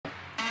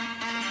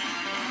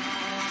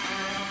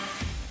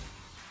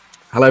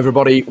Hello,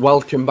 everybody.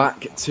 Welcome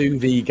back to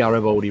the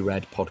Garibaldi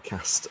Red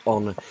podcast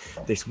on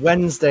this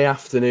Wednesday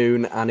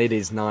afternoon, and it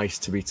is nice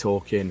to be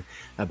talking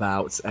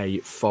about a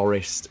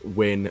Forest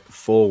win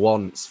for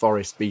once.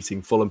 Forest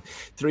beating Fulham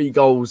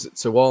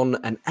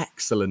 3-1, an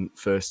excellent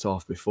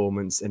first-half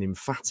performance, an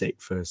emphatic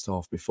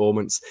first-half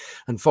performance,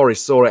 and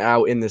Forest saw it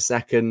out in the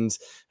second.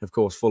 Of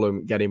course,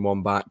 Fulham getting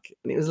one back,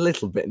 and it was a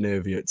little bit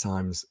nervy at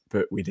times,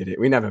 but we did it.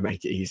 We never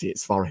make it easy.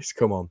 It's Forest.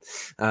 Come on.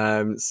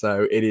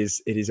 So it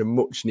is a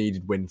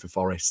much-needed win for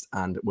Forest,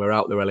 and we're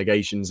out the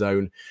relegation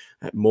zone.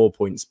 More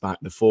points back.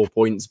 The 4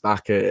 points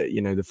back.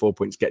 The 4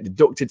 points get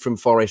deducted from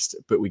Forest,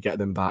 but we get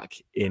them back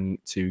in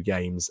 2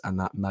 games. And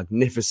that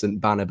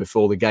magnificent banner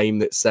before the game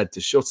that said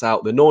to shut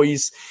out the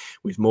noise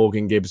with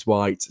Morgan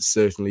Gibbs-White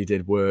certainly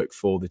did work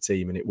for the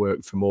team, and it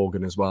worked for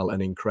Morgan as well.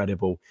 An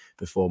incredible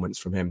performance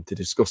from him. To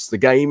discuss the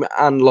game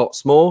and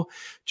lots more,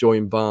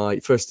 joined by,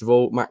 first of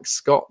all, Max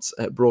Scott,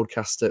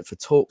 broadcaster for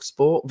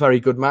TalkSport. Very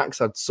good, Max.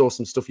 I saw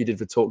some stuff you did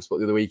for TalkSport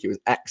the other week. It was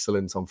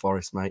excellent on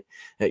Forest, mate.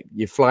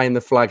 You're flying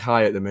the flag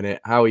high at the minute.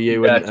 How are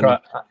you?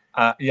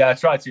 Yeah, I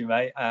try to,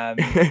 mate.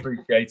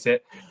 Appreciate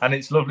it. And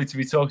it's lovely to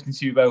be talking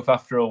to you both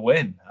after a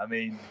win. I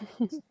mean,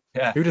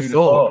 yeah. Who'd have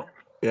thought?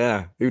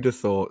 Yeah, who'd have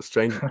thought?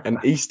 Strange. An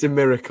Easter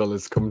miracle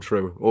has come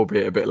true,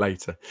 albeit a bit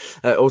later.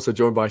 Also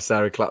joined by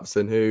Sarah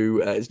Clapson,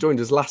 who has joined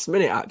us last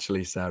minute,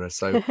 actually, Sarah.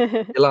 So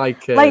you're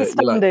like... late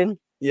standing.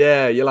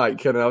 Yeah, you're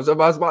like, I was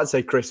about to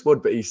say Chris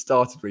Wood, but he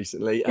started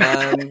recently.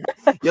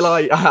 You're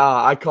like,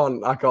 I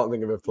can't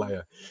think of a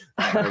player.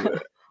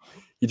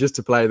 You're just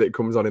a player that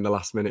comes on in the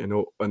last minute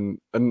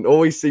and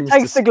always seems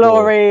takes to the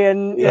glory.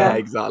 And yeah,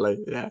 exactly.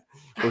 Yeah,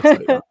 we'll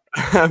take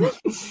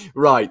that.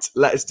 Right,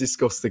 let's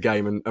discuss the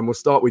game, and we'll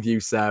start with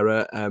you,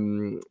 Sarah.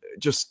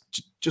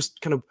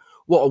 Just kind of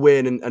what a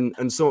win,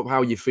 and sort of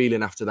how you're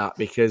feeling after that,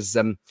 because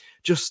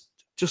just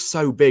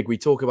so big. We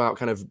talk about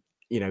kind of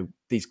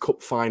these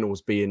cup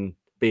finals being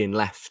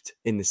left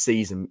in the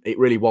season. It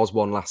really was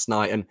one last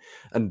night,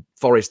 and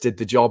Forest did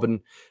the job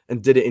and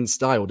did it in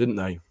style, didn't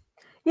they?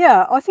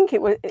 Yeah, I think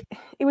it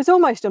was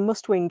almost a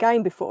must-win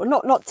game before.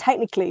 Not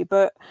technically,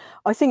 but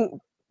I think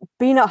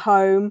being at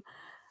home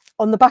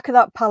on the back of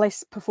that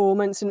Palace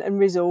performance and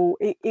result,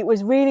 it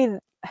was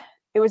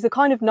the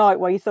kind of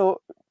night where you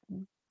thought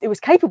it was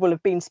capable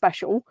of being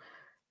special.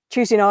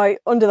 Tuesday night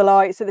under the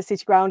lights at the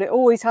City Ground, it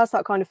always has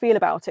that kind of feel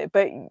about it.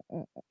 But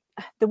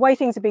the way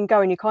things have been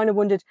going, you kind of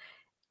wondered,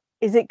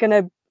 is it going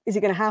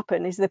to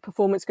happen? Is the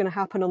performance going to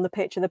happen on the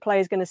pitch? Are the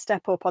players going to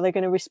step up? Are they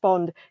going to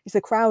respond? Is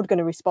the crowd going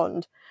to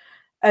respond?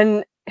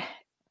 And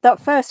that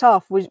first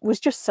half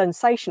was just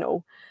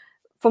sensational.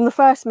 From the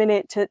first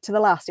minute to the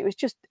last, it was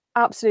just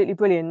absolutely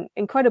brilliant,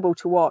 incredible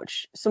to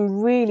watch.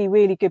 Some really,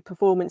 really good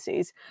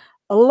performances,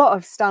 a lot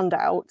of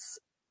standouts.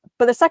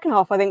 But the second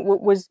half, I think,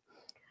 was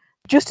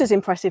just as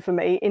impressive for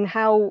me in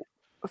how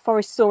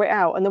Forest saw it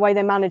out and the way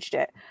they managed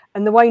it,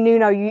 and the way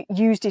Nuno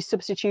used his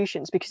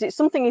substitutions, because it's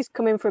something he's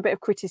come in for a bit of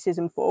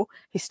criticism for.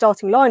 His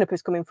starting lineup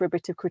has come in for a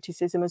bit of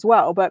criticism as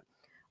well, but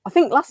I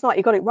think last night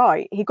he got it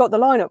right. He got the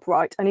lineup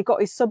right and he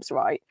got his subs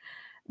right.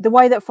 The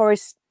way that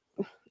Forest,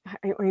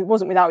 it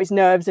wasn't without its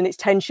nerves and its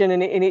tension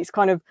and its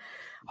kind of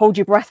hold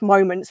your breath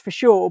moments for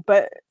sure,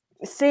 but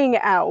seeing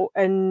it out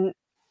and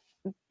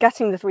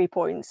getting the 3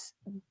 points,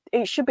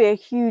 it should be a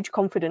huge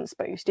confidence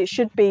boost. It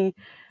should be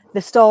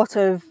the start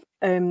of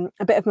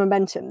a bit of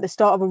momentum, the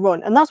start of a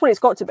run, and that's what it's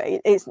got to be.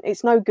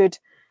 It's no good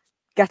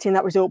getting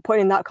that result,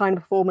 putting in that kind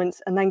of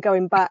performance, and then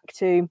going back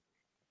to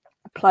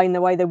playing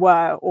the way they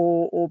were,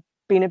 or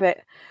being a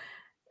bit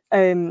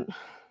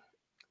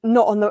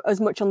not as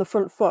much on the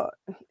front foot.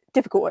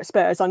 Difficult at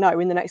Spurs, I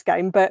know, in the next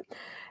game, but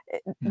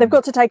they've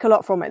got to take a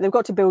lot from it. They've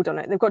got to build on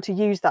it. They've got to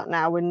use that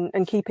now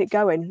and keep it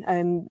going.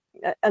 And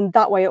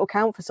that way it'll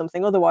count for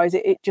something. Otherwise,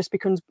 it just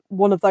becomes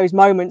one of those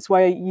moments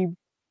where you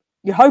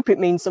hope it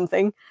means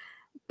something,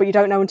 but you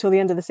don't know until the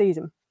end of the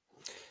season.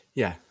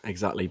 Yeah,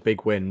 exactly.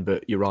 Big win,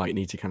 but you're right. You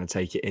need to kind of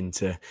take it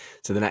into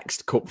the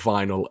next cup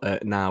final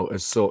now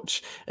as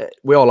such.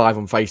 We are live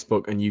on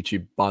Facebook and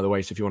YouTube, by the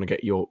way, so if you want to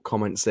get your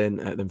comments in,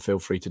 then feel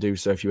free to do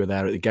so. If you were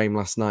there at the game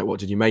last night, what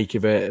did you make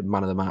of it?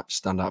 Man of the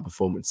match, standout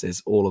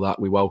performances, all of that.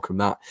 We welcome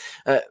that.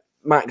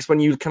 Max, when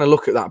you kind of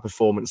look at that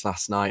performance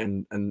last night,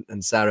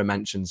 and Sarah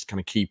mentions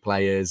kind of key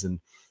players and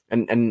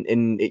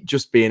it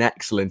just being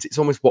excellent, it's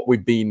almost what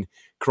we've been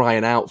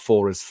crying out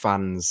for as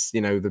fans.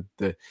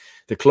 The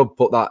club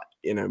put that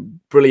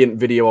brilliant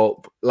video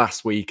up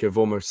last week of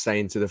almost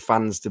saying to the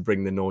fans to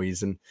bring the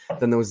noise, and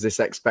then there was this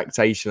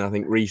expectation, I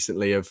think,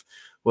 recently of,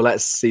 well,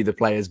 let's see the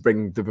players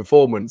bring the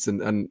performance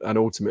and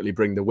ultimately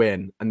bring the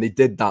win, and they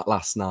did that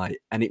last night,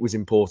 and it was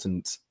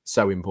important,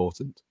 so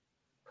important.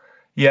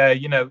 Yeah,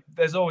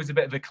 there's always a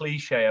bit of a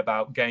cliche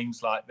about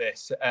games like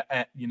this,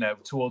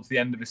 towards the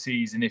end of the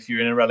season, if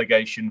you're in a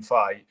relegation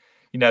fight,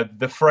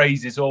 the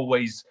phrase is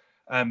always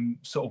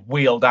sort of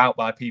wheeled out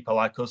by people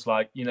like us,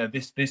 like,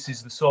 this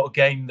is the sort of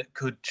game that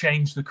could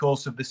change the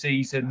course of the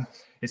season.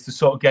 It's the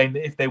sort of game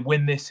that if they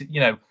win this,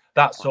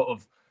 that sort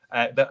of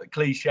the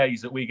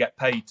cliches that we get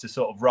paid to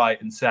sort of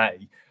write and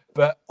say.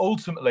 But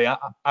ultimately,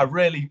 I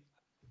really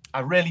I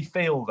really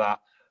feel that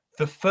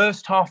the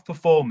first half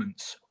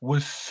performance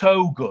was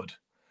so good,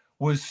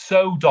 was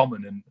so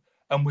dominant,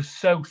 and was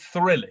so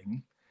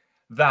thrilling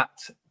that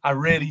I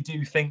really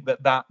do think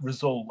that that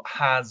result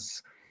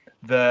has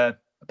the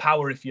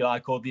power, if you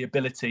like, or the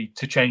ability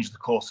to change the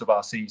course of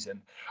our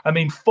season. I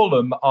mean,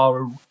 Fulham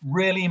are a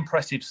really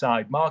impressive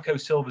side. Marco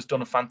Silva's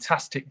done a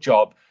fantastic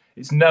job.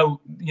 It's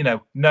no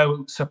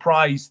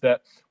surprise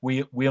that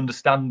we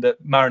understand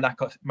that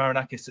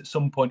Marinakis at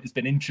some point has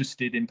been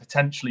interested in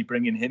potentially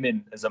bringing him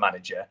in as a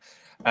manager.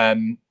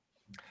 And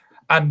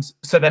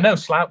so they're no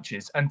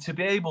slouches. And to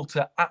be able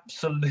to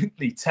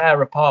absolutely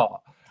tear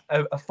apart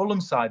a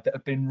Fulham side that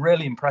have been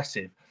really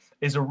impressive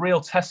is a real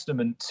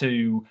testament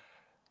to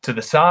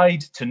the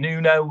side, to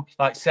Nuno.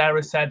 Like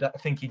Sarah said, I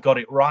think he got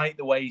it right,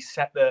 the way he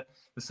set the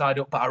side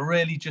up. But I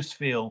really just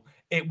feel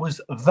it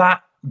was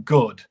that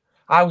good.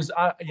 I've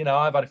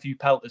had a few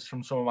pelters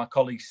from some of my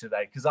colleagues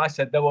today because I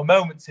said there were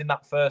moments in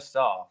that first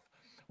half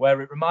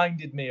where it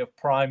reminded me of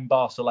prime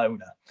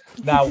Barcelona.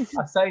 Now,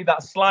 I say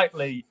that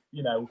slightly,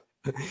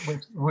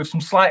 with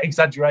some slight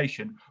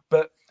exaggeration,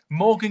 but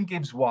Morgan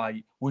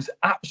Gibbs-White was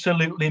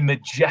absolutely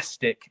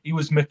majestic. He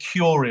was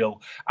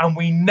mercurial, and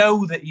we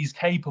know that he's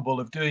capable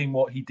of doing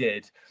what he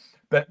did.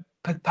 But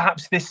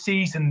perhaps this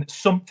season,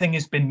 something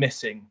has been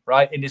missing,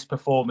 right, in his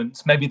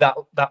performance. Maybe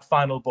that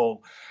final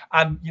ball.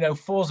 And,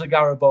 Forza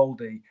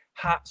Garibaldi,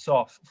 hats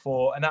off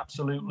for an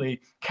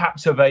absolutely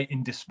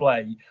captivating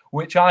display,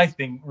 which I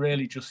think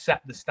really just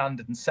set the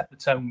standard and set the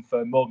tone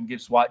for Morgan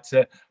Gibbs-White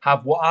to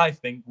have what I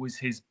think was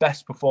his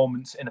best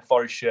performance in a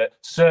Forest shirt,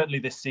 certainly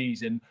this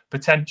season,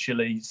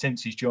 potentially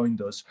since he's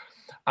joined us.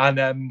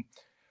 And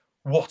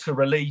what a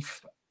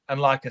relief. And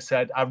like I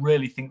said, I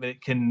really think that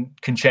it can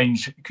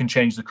change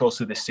the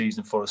course of this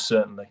season for us,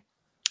 certainly.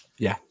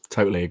 Yeah,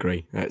 totally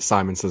agree.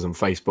 Simon says on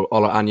Facebook,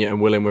 Ola, Anya and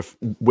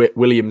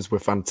Williams were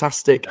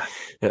fantastic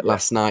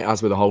last night,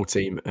 as were the whole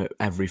team.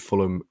 Every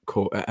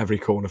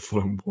corner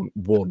Fulham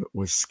won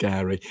was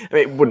scary. I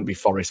mean, it wouldn't be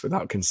Forest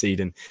without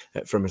conceding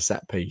from a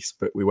set piece,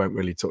 but we won't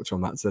really touch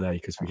on that today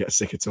because we get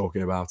sick of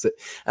talking about it.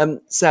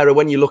 Sarah,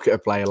 when you look at a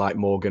player like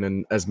Morgan,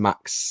 and as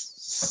Max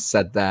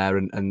said there,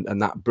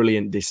 and that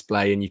brilliant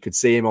display, and you could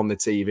see him on the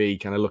TV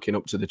kind of looking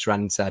up to the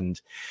Trent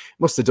end,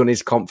 must have done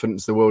his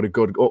confidence the world of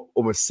good,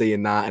 almost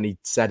seeing that. And he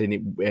said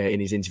in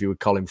his interview with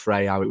Colin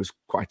Fray how it was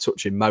quite a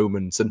touching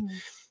moment,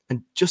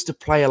 and just a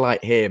player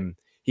like him,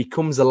 he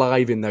comes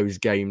alive in those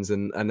games,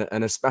 and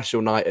a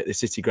special night at the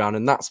City Ground,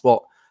 and that's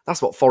what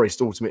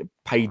Forest ultimately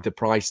paid the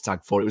price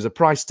tag for. It was a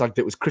price tag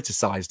that was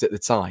criticised at the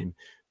time,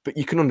 but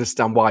you can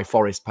understand why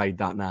Forest paid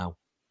that now.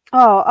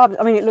 Oh,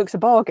 I mean, it looks a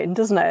bargain,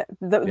 doesn't it?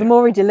 The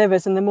more he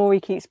delivers and the more he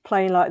keeps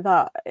playing like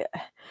that,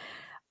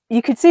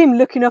 you could see him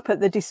looking up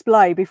at the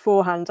display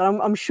beforehand. And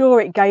I'm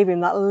sure it gave him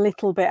that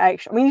little bit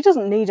extra. I mean, he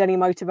doesn't need any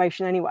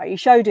motivation anyway. He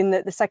showed in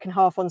the second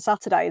half on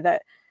Saturday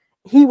that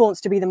he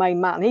wants to be the main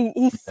man.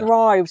 He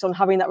thrives on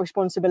having that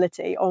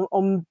responsibility,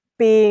 on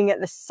being at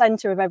the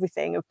centre of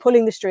everything, of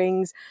pulling the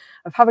strings,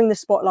 of having the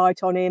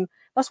spotlight on him.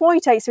 That's why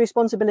he takes the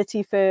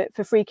responsibility for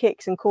free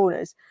kicks and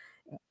corners.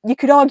 You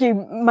could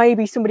argue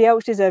maybe somebody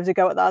else deserves a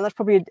go at that, and that's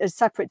probably a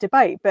separate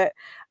debate, but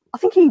I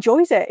think he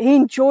enjoys it. He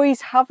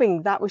enjoys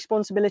having that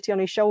responsibility on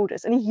his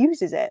shoulders, and he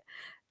uses it.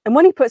 And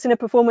when he puts in a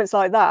performance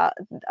like that,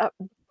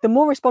 the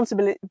more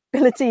responsibility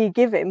you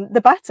give him,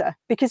 the better,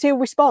 because he'll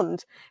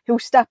respond, he'll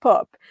step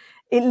up.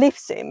 It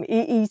lifts him.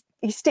 He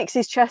sticks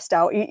his chest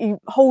out, he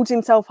holds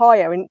himself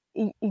higher, and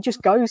he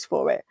just goes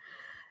for it.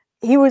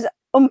 He was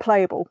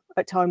unplayable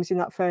at times in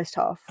that first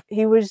half.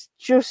 He was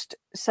just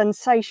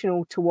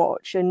sensational to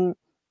watch, and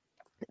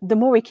the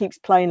more he keeps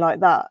playing like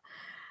that,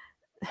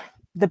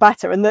 the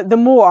better, and the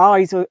more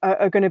eyes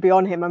are going to be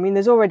on him. I mean,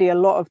 there's already a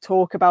lot of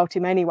talk about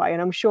him anyway,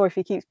 and I'm sure if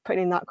he keeps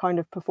putting in that kind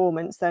of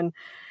performance, then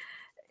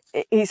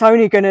it's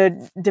only going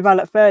to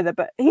develop further.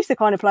 But he's the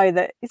kind of player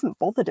that isn't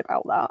bothered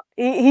about that.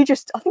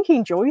 I think he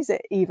enjoys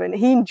it. Even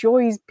he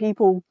enjoys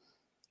people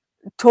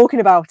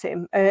talking about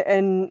him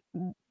and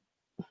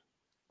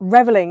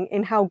reveling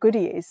in how good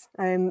he is,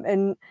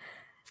 and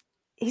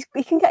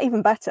he can get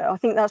even better. I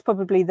think that's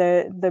probably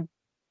the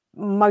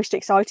most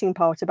exciting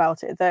part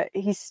about it, that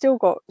he's still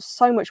got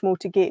so much more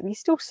to give. He's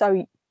still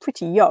so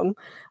pretty young,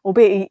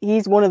 albeit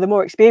he's one of the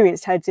more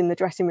experienced heads in the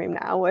dressing room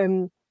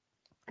now,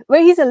 but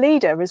he's a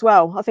leader as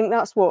well. I think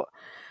that's what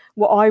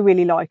I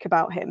really like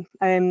about him.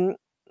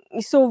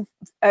 You saw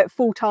at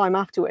full time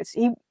afterwards,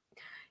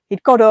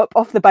 he'd got up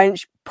off the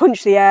bench,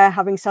 punched the air,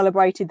 having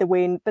celebrated the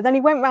win. But then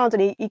he went round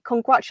and he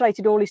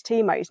congratulated all his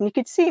teammates. And you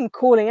could see him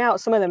calling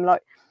out some of them,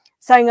 like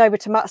saying over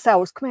to Matt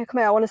Sells, come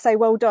here, I want to say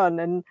well done.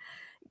 And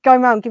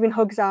going around giving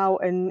hugs out.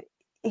 And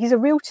he's a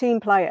real team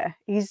player.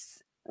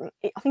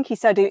 I think he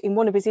said in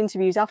one of his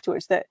interviews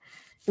afterwards that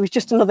it was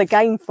just another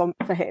game for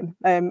him.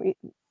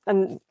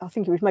 And I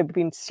think he was maybe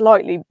being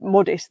slightly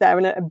modest there,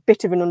 and a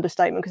bit of an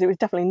understatement, because it was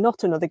definitely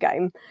not another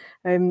game.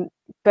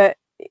 But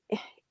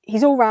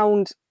his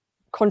all-round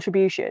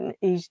contribution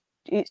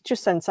it's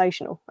just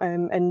sensational,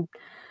 and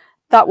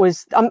that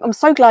was I'm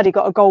so glad he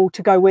got a goal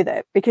to go with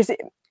it, because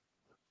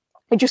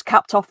He just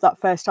capped off that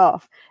first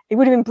half. It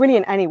would have been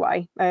brilliant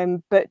anyway,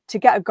 but to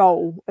get a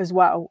goal as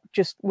well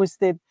just was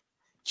the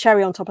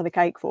cherry on top of the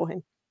cake for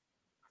him.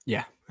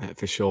 Yeah,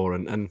 for sure.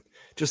 And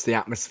just the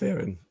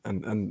atmosphere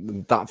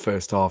and that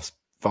first half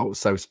felt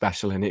so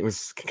special. And it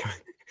was, I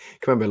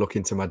can remember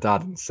looking to my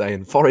dad and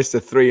saying, Forest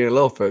are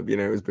 3-0 up.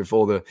 It was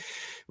before the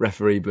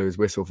referee blew his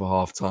whistle for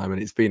half time,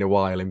 and it's been a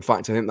while. In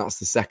fact, I think that's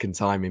the second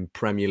time in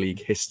Premier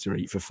League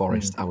history for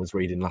Forest. I was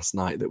reading last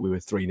night that we were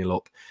 3-0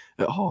 up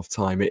at half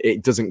time.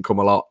 It doesn't come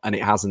a lot, and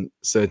it hasn't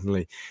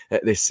certainly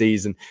this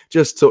season.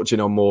 Just touching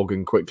on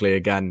Morgan quickly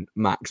again,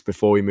 Max,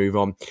 before we move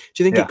on.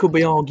 Do you think it could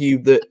be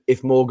argued that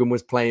if Morgan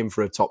was playing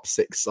for a top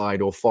 6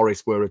 side or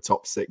Forest were a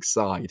top 6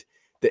 side,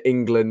 that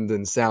England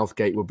and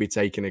Southgate would be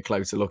taking a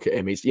closer look at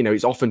him?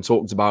 It's often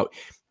talked about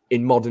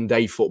in modern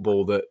day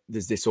football that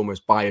there's this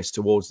almost bias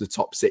towards the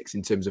top 6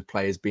 in terms of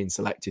players being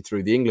selected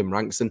through the England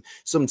ranks, and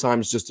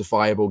sometimes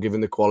justifiable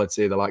given the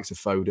quality of the likes of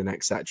Foden,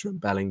 etc.,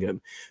 and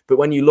Bellingham. But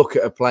when you look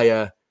at a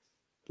player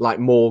like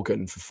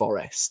Morgan for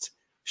Forest,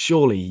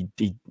 surely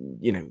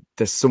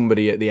there's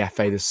somebody at the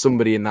FA, there's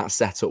somebody in that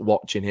setup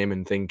watching him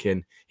and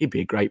thinking he'd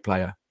be a great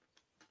player.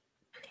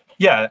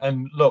 Yeah,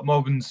 and look,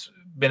 Morgan's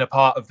been a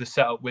part of the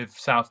setup with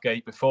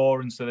Southgate before,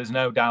 and so there's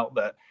no doubt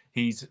that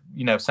he's,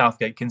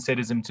 Southgate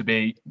considers him to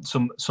be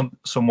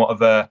somewhat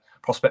of a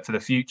prospect for the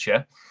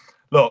future.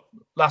 Look,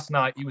 last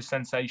night he was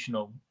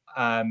sensational,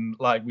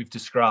 like we've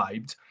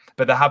described,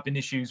 but there have been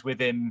issues with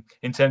him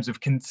in terms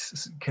of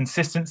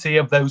consistency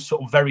of those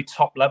sort of very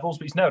top levels,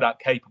 but he's no doubt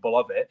capable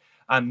of it.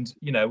 And,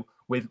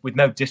 with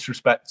no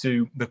disrespect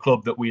to the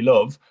club that we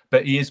love,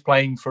 but he is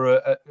playing for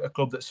a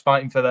club that's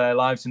fighting for their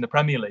lives in the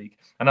Premier League.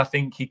 And I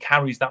think he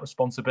carries that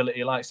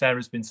responsibility, like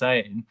Sarah's been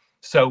saying,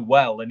 so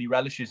well, and he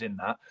relishes in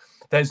that.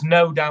 There's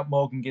no doubt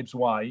Morgan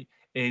Gibbs-White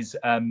is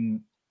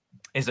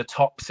a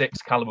top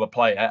 6 caliber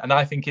player. And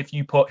I think if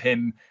you put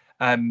him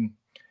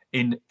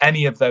in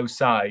any of those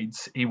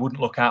sides, he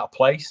wouldn't look out of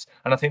place.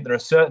 And I think there are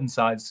certain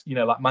sides,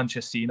 like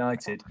Manchester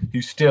United,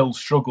 who still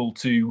struggle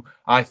to,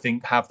 I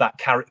think, have that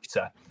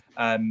character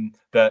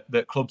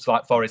that clubs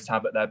like Forest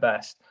have at their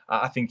best.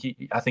 I think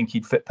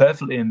he'd fit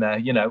perfectly in there.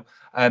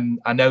 I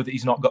know that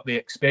he's not got the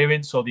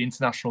experience or the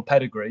international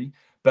pedigree,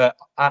 but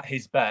at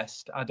his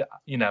best,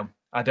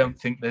 I don't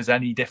think there's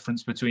any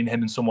difference between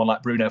him and someone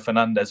like Bruno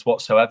Fernandes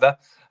whatsoever.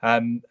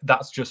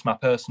 That's just my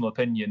personal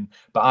opinion,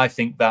 but I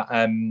think that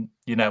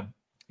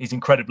he's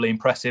incredibly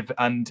impressive,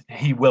 and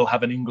he will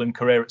have an England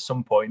career at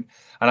some point.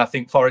 And I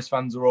think Forest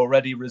fans are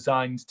already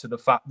resigned to the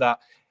fact that,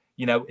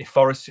 if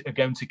Forest are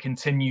going to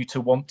continue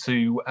to want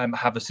to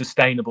have a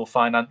sustainable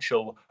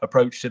financial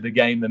approach to the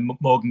game, then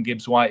Morgan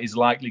Gibbs-White is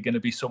likely going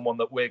to be someone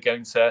that we're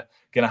going to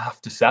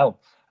have to sell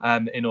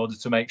in order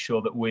to make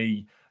sure that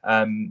we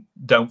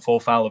don't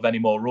fall foul of any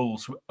more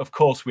rules. Of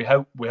course, we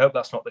hope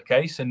that's not the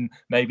case, and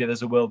maybe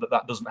there's a world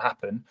that doesn't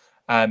happen.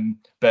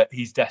 But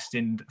he's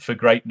destined for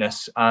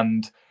greatness,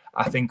 and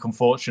I think,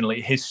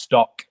 unfortunately, his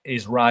stock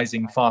is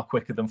rising far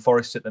quicker than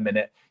Forest at the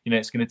minute.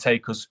 It's going to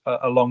take us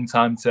a long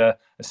time to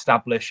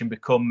establish and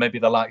become maybe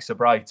the likes of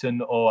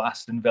Brighton or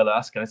Aston Villa.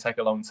 That's going to take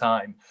a long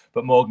time.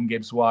 But Morgan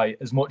Gibbs-White,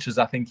 as much as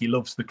I think he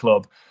loves the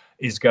club,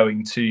 is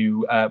going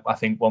to, I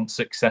think, want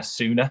success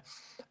sooner.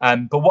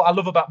 But what I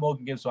love about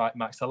Morgan Gibbs-White,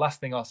 Max, the last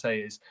thing I'll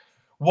say is,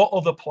 what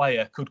other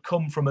player could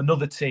come from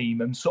another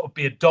team and sort of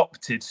be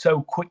adopted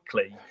so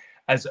quickly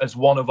as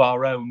one of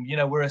our own?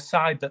 We're a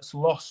side that's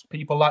lost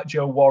people like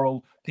Joe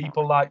Worrell,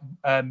 people like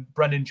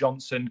Brennan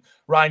Johnson.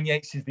 Ryan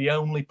Yates is the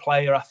only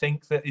player, I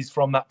think, that is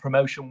from that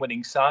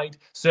promotion-winning side.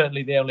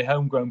 Certainly the only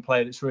homegrown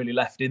player that's really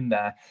left in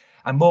there.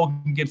 And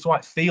Morgan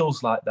Gibbs-White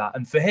feels like that.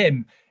 And for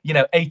him,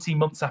 18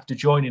 months after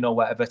joining or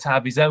whatever, to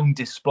have his own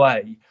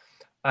display,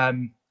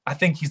 I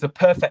think he's the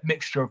perfect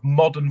mixture of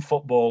modern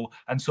football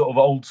and sort of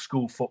old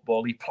school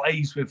football. He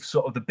plays with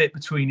sort of the bit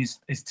between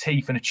his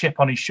teeth and a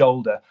chip on his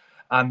shoulder.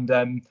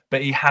 And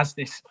but he has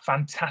this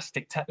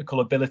fantastic technical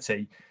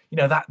ability.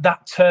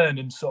 That turn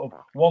and sort of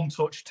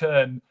one-touch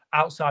turn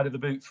outside of the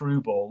boot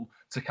through ball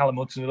to Callum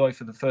Hudson-Odoi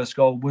for the first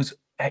goal was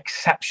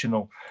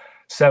exceptional.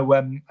 So,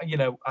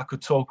 I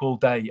could talk all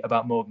day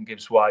about Morgan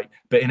Gibbs-White,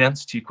 but in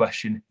answer to your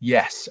question,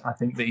 yes, I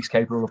think that he's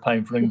capable of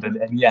playing for England,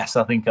 and yes,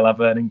 I think he'll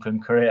have an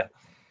England career.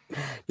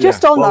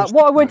 Just on that,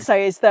 what I would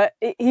say is that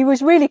he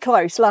was really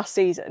close last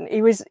season.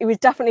 He was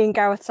definitely in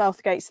Gareth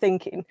Southgate's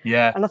thinking.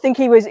 Yeah. And I think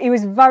he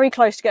was very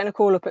close to getting a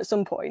call up at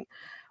some point.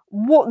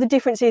 What the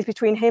difference is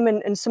between him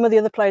and some of the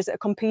other players that are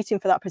competing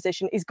for that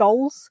position is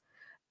goals.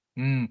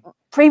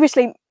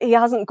 Previously, he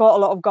hasn't got a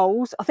lot of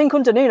goals. I think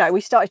under Nuno,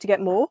 we started to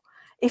get more.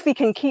 If he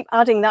can keep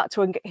adding that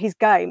to his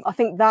game, I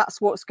think that's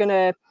what's going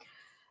to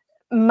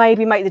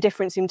maybe make the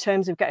difference in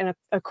terms of getting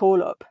a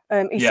call up.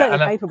 He's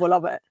certainly capable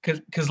of it.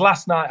 Because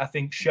last night, I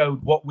think,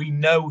 showed what we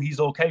know he's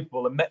all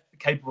capable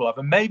of,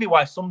 and maybe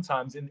why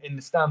sometimes in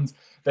the stands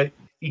that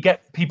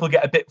people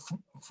get a bit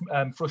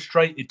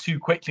frustrated too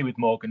quickly with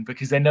Morgan,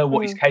 because they know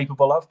what he's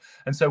capable of.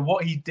 And so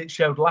what he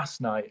showed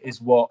last night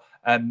is what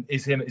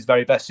is him at his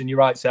very best. And you're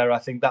right, Sarah, I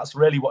think that's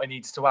really what he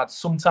needs to add.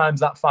 Sometimes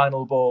that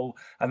final ball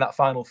and that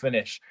final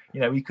finish,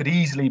 he could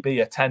easily be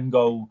a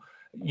 10-goal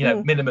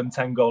minimum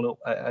 10 goal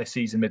a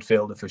season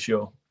midfielder for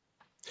sure.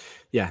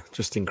 Yeah,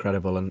 just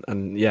incredible.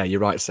 And yeah,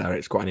 you're right, Sarah.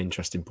 It's quite an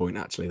interesting point,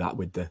 actually, that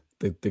with the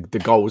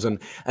goals and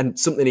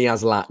something he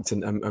has lacked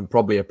and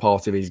probably a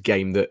part of his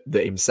game that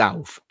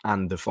himself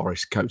and the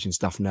Forest coaching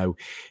staff know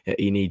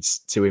he needs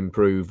to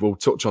improve. We'll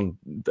touch on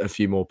a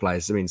few more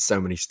players. I mean, so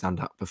many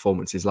standout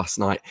performances last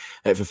night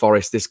for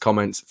Forest. This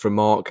comment from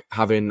Mark,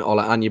 having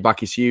Ola Anya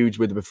back is huge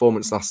with the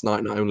performance last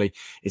night. Not only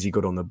is he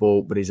good on the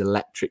ball, but his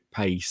electric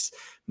pace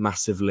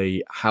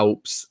massively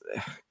helps.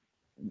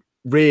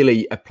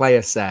 Really a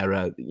player,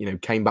 Sarah,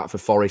 came back for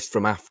Forest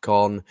from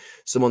AFCON,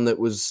 someone that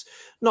was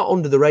not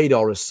under the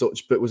radar as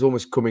such, but was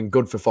almost coming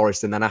good for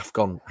Forest, and then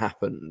AFCON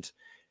happened.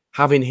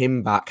 Having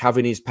him back,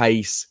 having his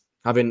pace,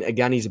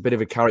 again, he's a bit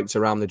of a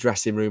character around the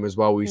dressing room as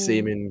well. We see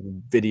him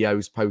in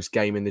videos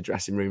post-game in the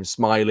dressing room,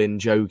 smiling,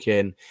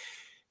 joking.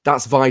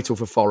 That's vital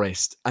for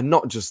Forest. And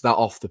not just that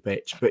off the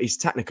pitch, but his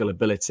technical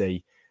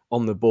ability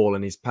on the ball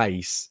and his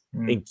pace.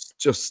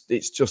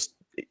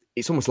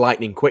 It's almost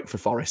lightning quick for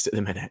Forest at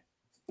the minute.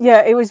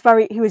 Yeah, he was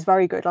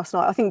very good last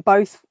night. I think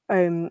both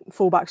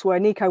fullbacks were.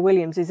 Nico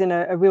Williams is in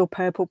a real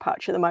purple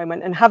patch at the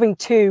moment, and having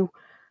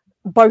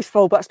both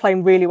fullbacks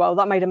playing really well,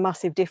 that made a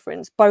massive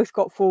difference. Both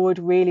got forward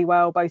really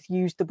well, both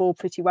used the ball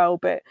pretty well,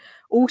 but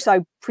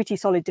also pretty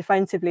solid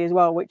defensively as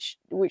well, which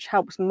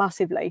helps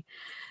massively.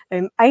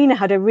 Aina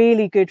had a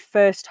really good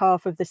first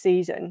half of the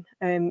season.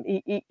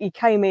 He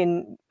came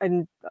in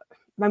and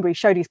remember he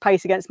showed his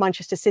pace against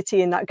Manchester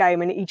City in that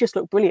game, and he just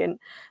looked brilliant.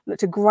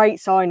 Looked a great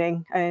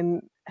signing.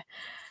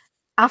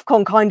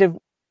 AFCON kind of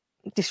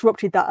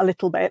disrupted that a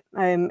little bit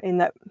in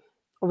that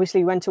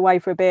obviously he went away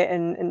for a bit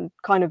and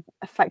kind of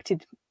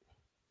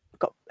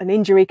got an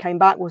injury, came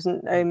back,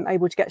 wasn't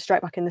able to get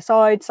straight back in the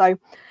side. So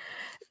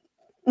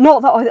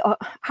not that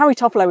Harry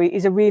Toffolo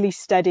is a really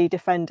steady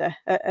defender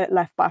at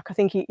left back. I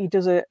think he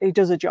does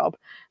a job,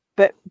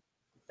 but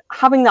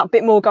having that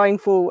bit more going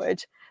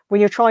forward when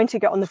you're trying to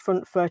get on the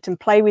front foot and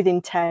play with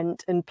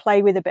intent and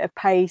play with a bit of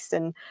pace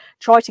and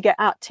try to get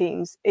at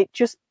teams, it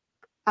just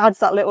adds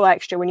that little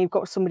extra when you've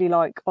got somebody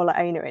like Ola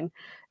Aina in.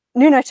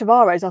 Nuno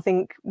Tavares, I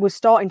think, was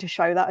starting to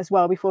show that as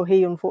well before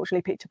he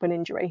unfortunately picked up an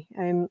injury.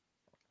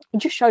 It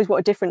just shows what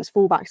a difference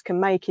fullbacks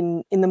can make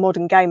in the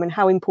modern game and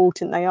how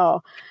important they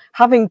are.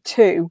 Having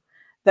two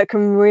that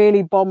can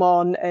really bomb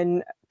on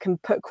and can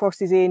put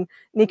crosses in.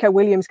 Nico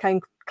Williams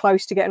came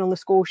close to getting on the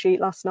score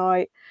sheet last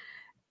night.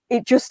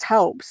 It just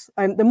helps.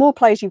 The more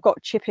players you've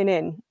got chipping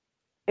in,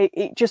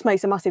 it just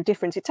makes a massive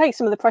difference. It takes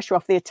some of the pressure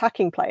off the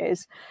attacking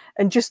players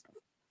and just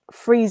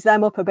frees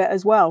them up a bit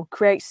as well,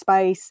 creates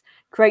space,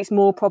 creates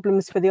more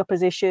problems for the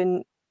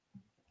opposition.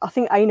 I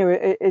think Aina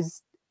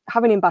is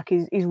having him back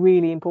is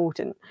really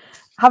important.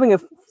 Having a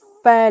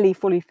fairly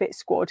fully fit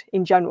squad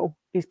in general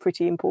is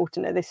pretty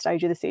important at this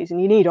stage of the season.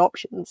 You need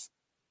options.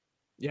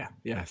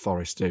 Yeah,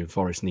 Forest do.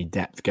 Forest need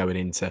depth going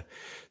into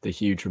the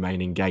huge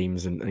remaining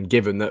games, and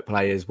given that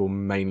players will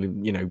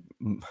mainly,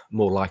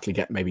 more likely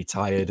get maybe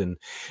tired and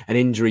an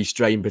injury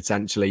strain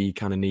potentially, you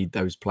kind of need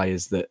those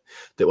players that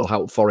will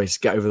help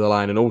Forest get over the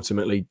line and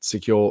ultimately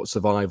secure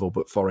survival.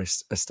 But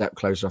Forest a step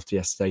closer after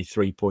yesterday,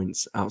 3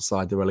 points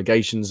outside the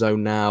relegation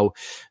zone now,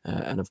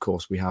 and of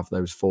course we have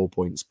those 4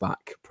 points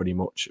back pretty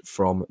much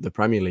from the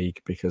Premier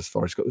League because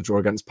Forest got the draw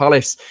against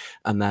Palace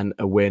and then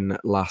a win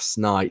last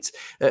night.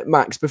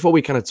 Max, before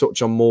we kind of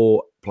touch on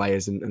more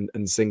players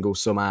and single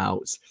some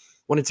out,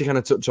 wanted to kind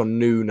of touch on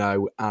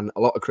Nuno, and a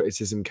lot of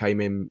criticism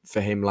came in for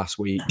him last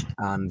week,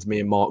 and me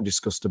and Mark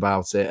discussed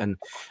about it,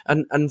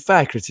 and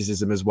fair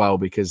criticism as well,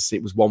 because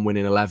it was 1 win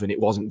in 11. It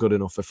wasn't good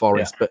enough for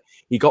Forest, but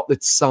he got the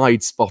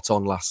side spot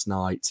on last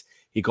night.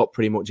 He got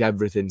pretty much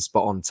everything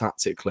spot on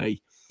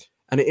tactically.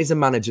 And it is a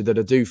manager that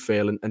I do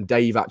feel, and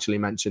Dave actually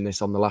mentioned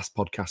this on the last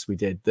podcast we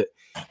did, that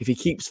if he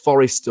keeps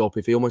Forest up,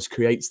 if he almost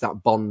creates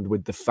that bond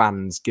with the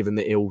fans, given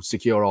that he'll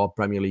secure our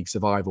Premier League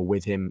survival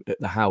with him at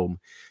the helm,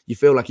 you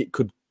feel like it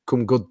could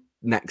come good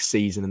next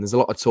season. And there's a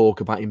lot of talk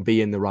about him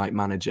being the right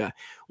manager.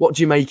 What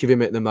do you make of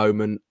him at the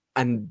moment?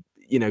 And,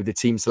 the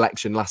team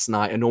selection last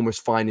night and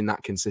almost finding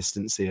that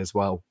consistency as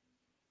well?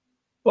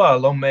 Well,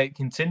 long may it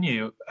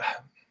continue.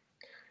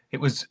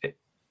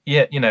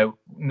 Yeah,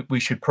 we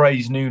should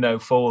praise Nuno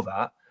for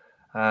that.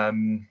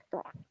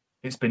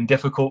 It's been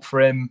difficult for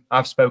him.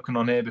 I've spoken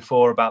on here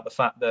before about the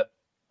fact that,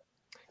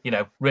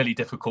 really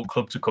difficult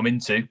club to come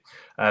into.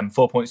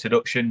 4 points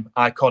deduction,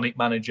 iconic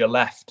manager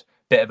left,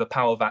 bit of a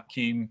power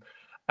vacuum.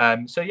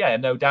 So, yeah,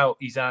 no doubt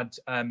he's had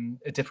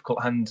a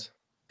difficult hand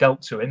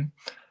dealt to him.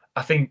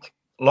 I think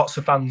lots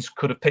of fans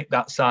could have picked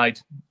that side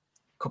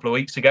a couple of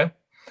weeks ago.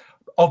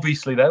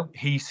 Obviously, though,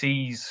 he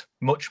sees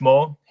much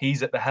more.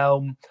 He's at the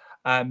helm.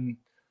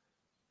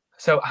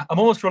 So I'm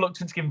almost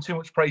reluctant to give him too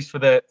much praise for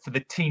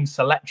the team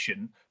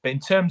selection, but in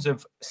terms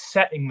of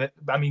setting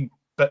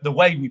but the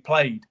way we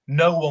played,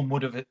 no one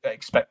would have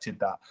expected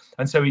that,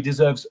 and so he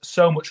deserves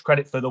so much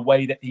credit for the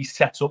way that he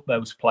set up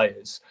those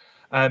players.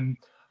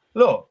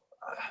 Look,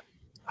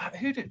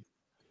 who did?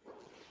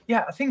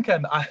 Yeah, I think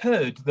I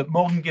heard that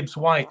Morgan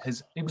Gibbs-White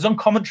it was on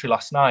commentary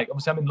last night.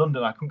 Obviously, I'm in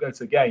London. I couldn't go to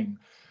the game.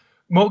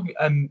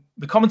 Morgan,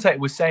 the commentator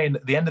was saying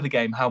at the end of the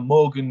game how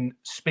Morgan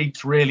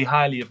speaks really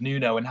highly of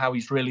Nuno and how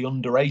he's really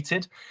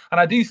underrated. And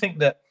I do think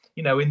that,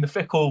 you know, in the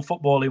fickle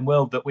footballing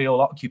world that we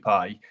all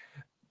occupy,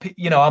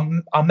 you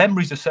know, our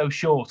memories are so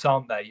short,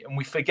 aren't they? And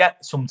we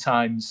forget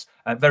sometimes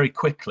very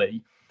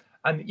quickly.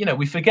 And, you know,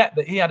 we forget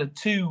that he had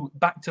 2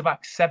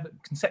 back-to-back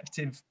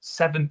consecutive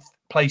 7th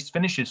place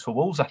finishes for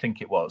Wolves, I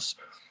think it was.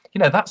 You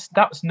know,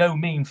 that's no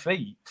mean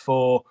feat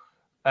for,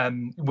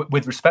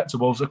 with respect to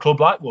Wolves, a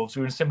club like Wolves,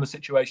 who are in a similar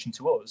situation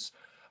to us.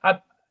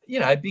 You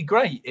know, it'd be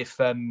great if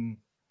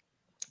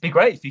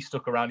he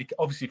stuck around. He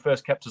obviously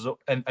first kept us up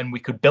and we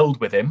could build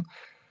with him.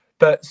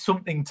 But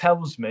something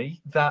tells me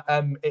that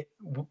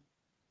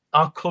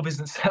our club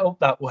isn't set up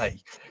that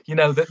way. You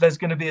know, that there's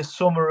going to be a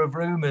summer of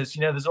rumours.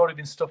 You know, there's already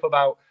been stuff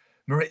about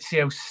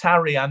Maurizio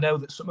Sarri. I know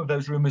that some of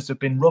those rumours have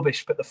been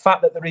rubbish, but the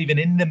fact that they're even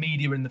in the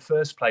media in the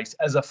first place,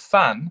 as a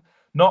fan,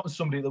 not as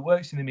somebody that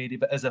works in the media,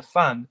 but as a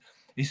fan,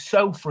 is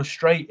so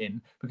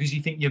frustrating, because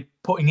you think you're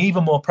putting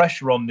even more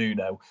pressure on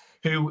Nuno,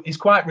 who is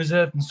quite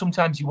reserved, and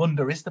sometimes you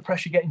wonder, is the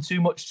pressure getting too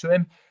much to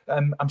him?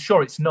 I'm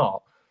sure it's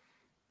not.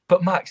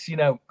 But Max, you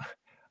know,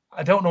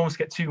 I don't almost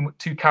get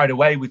too carried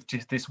away with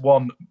just this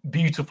one,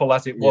 beautiful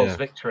as it was,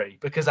 victory,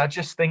 because I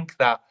just think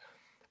that,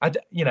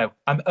 you know,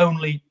 I'm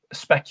only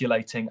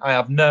speculating. I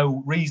have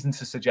no reason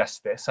to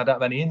suggest this. I don't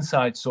have any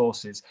inside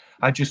sources.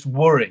 I just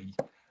worry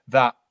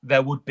that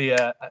there would be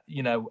a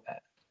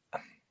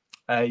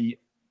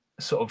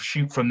sort of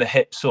shoot from the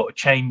hip sort of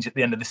change at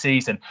the end of the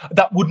season.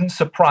 That wouldn't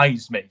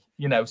surprise me,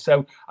 you know.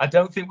 So I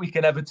don't think we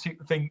can ever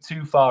think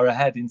too far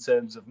ahead in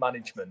terms of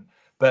management.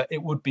 But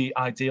it would be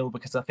ideal,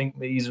 because I think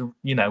that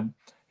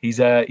he's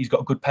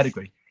got a good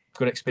pedigree,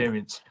 good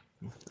experience.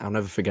 I'll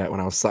never forget when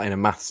I was sat in a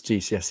maths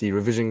GCSE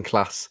revision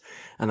class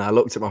and I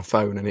looked at my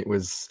phone and it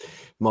was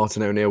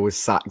Martin O'Neill was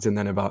sacked, and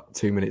then about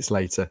 2 minutes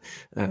later,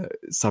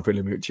 Sabri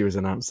Lamucci was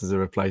announced as a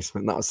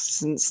replacement.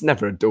 It's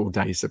never a dull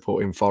day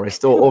supporting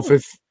Forest, or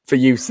for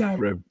you,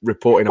 Sarah,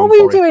 reporting on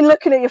Forest. What were you doing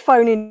looking at your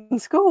phone in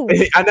school?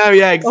 I know,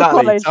 yeah,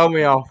 exactly. Tell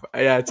me off.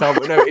 Yeah, tell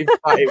me. No, in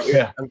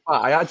fact,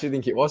 I actually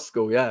think it was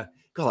school, yeah.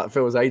 God, that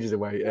feels ages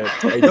away.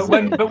 But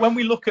when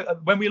we look at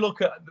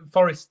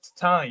Forest's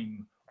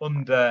time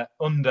under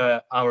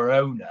our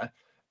owner,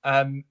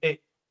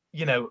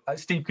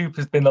 Steve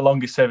Cooper's been the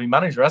longest serving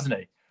manager, hasn't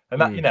he?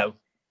 And that, you know,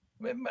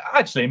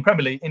 actually in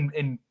Premier League,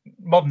 in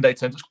modern day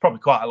terms, it's probably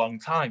quite a long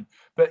time.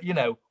 But, you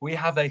know, we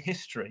have a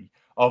history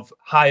of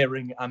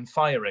hiring and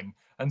firing.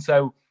 And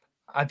so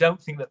I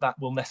don't think that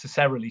will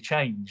necessarily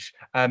change.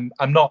 I'm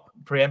not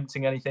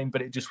preempting anything,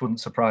 but it just wouldn't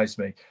surprise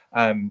me.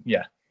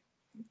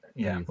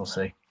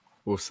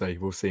 We'll see.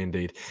 We'll see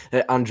indeed.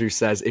 Andrew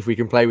says, if we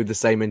can play with the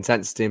same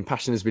intensity and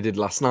passion as we did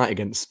last night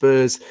against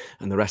Spurs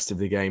and the rest of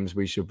the games,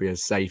 we should be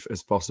as safe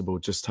as possible.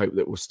 Just hope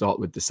that we'll start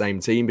with the same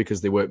team, because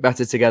they work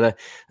better together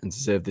and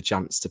deserve the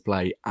chance to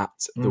play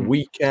at the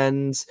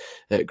weekend.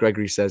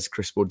 Gregory says,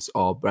 Chris Wood's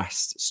our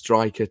best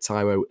striker.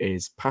 Taiwo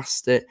is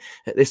past it.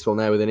 This one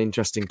there with an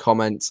interesting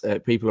comment.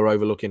 People are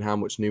overlooking how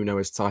much Nuno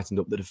has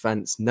tightened up the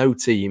defence. No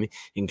team,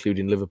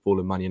 including Liverpool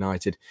and Man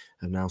United,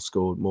 have now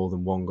scored more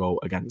than 1 goal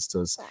against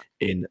us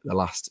in the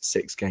last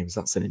 6 games.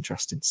 That's an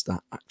interesting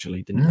stat,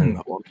 actually. Didn't know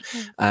that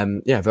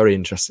one. Very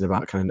interesting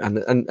about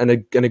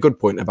and a good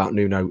point about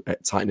Nuno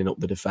tightening up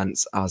the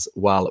defence as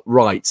well.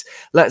 Right,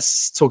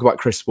 let's talk about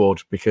Chris Wood,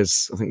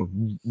 because I think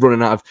we're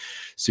running out of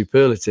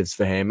superlatives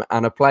for him,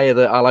 and a player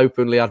that I'll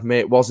openly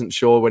admit wasn't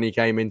sure when he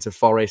came into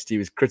Forest. He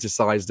was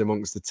criticised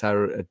amongst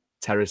the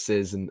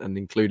terraces and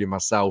including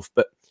myself,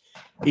 but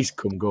he's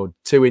come good.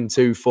 2 in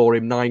 2 for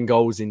him, 9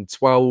 goals in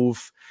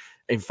 12.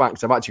 In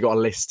fact, I've actually got a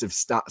list of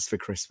stats for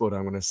Chris Wood.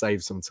 I'm going to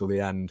save some till the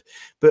end.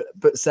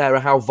 But Sarah,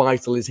 how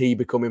vital is he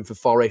becoming for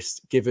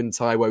Forest, given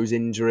Taiwo's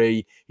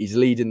injury? He's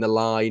leading the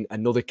line,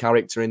 another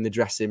character in the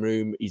dressing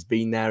room. He's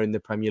been there in the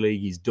Premier League.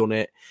 He's done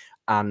it.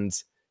 And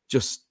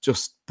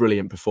just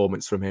brilliant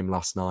performance from him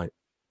last night.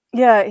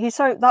 Yeah,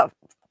 that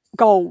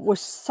goal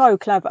was so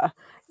clever.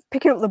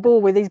 Picking up the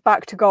ball with his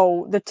back to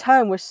goal, the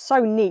turn was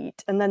so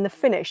neat. And then the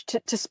finish,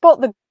 to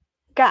spot the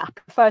gap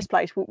in the first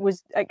place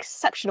was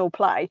exceptional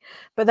play,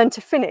 but then to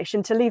finish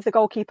and to leave the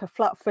goalkeeper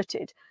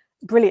flat-footed,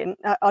 brilliant.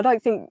 I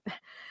don't think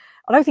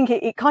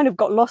it kind of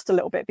got lost a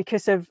little bit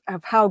because of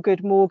how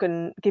good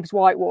Morgan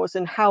Gibbs-White was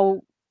and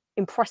how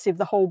impressive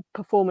the whole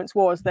performance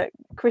was, that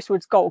Chris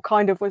Wood's goal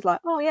kind of was like,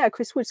 oh yeah,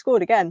 Chris Wood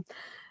scored again.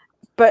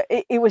 But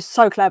it was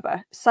so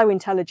clever, so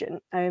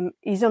intelligent.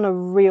 He's on a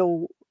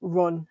real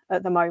run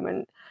at the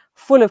moment,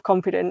 full of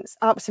confidence,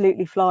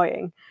 absolutely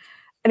flying.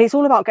 And it's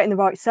all about getting the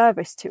right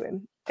service to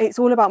him. It's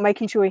all about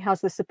making sure he has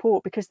the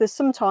support, because there's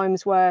some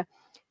times where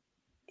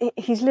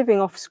he's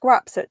living off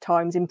scraps at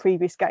times in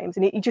previous games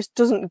and he just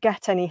doesn't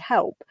get any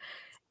help.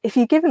 If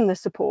you give him the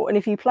support and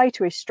if you play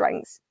to his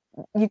strengths,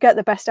 you get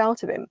the best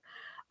out of him.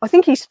 I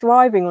think he's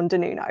thriving under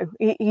Nuno.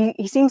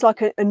 He seems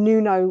like a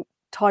Nuno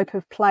type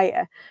of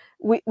player,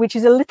 which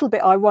is a little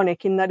bit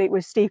ironic in that it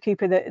was Steve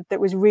Cooper that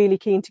was really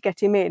keen to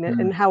get him in,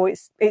 and how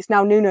it's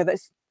now Nuno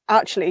that's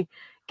actually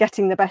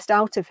getting the best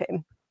out of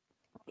him.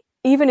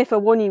 even if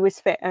Awoniyi was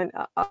fit, and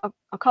I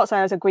can't say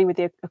I agree with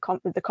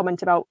the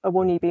comment about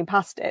Awoniyi being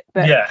past it,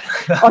 but yeah,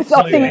 I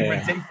think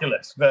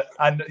ridiculous. But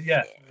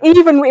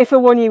even if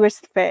Awoniyi was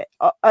fit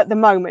at the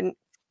moment,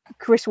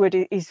 Chris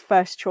Wood is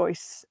first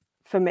choice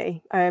for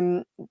me,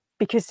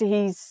 because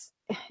he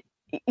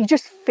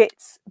just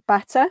fits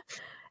better.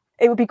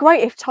 It would be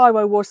great if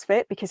Taiwo was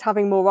fit, because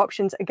having more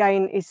options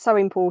again is so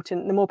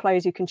important. The more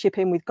players you can chip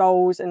in with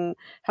goals and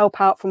help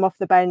out from off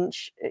the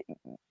bench,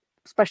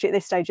 especially at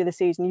this stage of the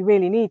season, you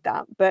really need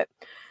that. But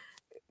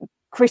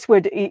Chris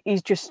Wood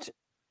is just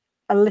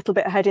a little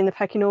bit ahead in the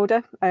pecking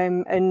order,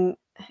 and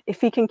if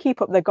he can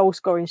keep up the goal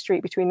scoring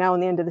streak between now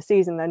and the end of the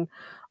season, then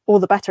all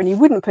the better. And you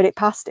wouldn't put it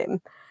past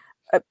him.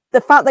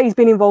 The fact that he's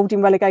been involved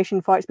in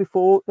relegation fights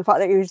before, the fact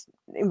that he was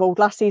involved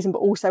last season, but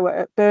also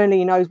at Burnley,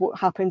 he knows what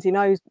happens, he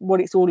knows what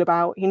it's all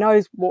about, he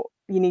knows what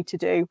you need to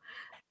do.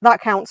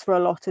 That counts for a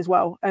lot as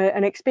well.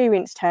 An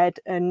experienced head,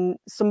 and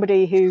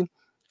somebody who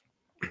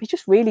is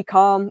just really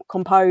calm,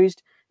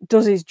 composed,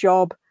 does his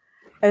job,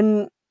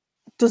 and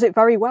does it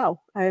very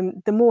well.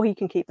 The more he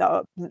can keep that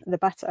up, the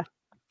better.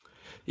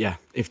 Yeah,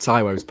 if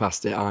Taiwo's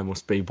past it, I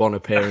must be. One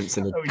appearance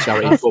in a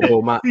charity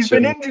football match. He's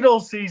been injured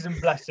all season,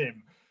 bless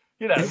him.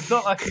 It's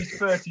not like he's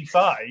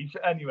 35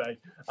 anyway.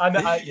 And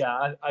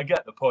I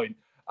get the point.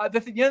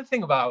 The other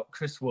thing about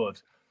Chris Wood,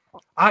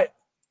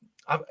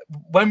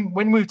 when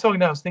we were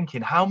talking, I was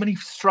thinking how many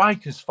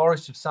strikers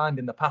Forest have signed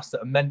in the past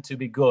that are meant to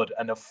be good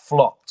and have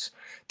flopped.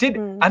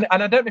 And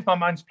I don't know if my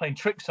mind's playing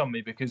tricks on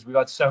me because we've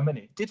had so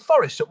many. Did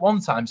Forest at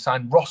one time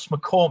sign Ross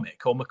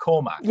McCormack or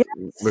McCormack? Yes.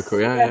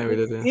 Yeah, we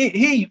did. Yeah.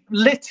 He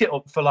lit it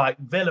up for like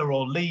Villa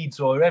or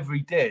Leeds or whoever he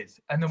did,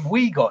 and then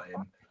we got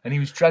him, and he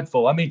was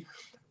dreadful. I mean,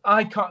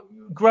 I can't.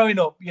 Growing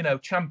up,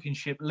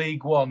 Championship,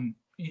 League One,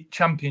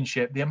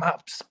 Championship, the amount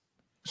of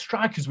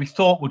strikers we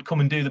thought would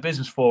come and do the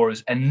business for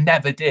us and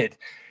never did.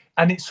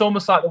 And it's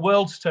almost like the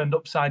world's turned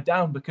upside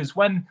down, because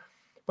when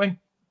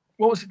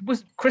what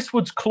was Chris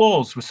Wood's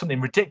clause was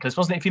something ridiculous,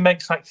 wasn't it? If he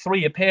makes like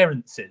 3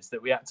 appearances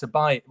that we had to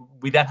buy,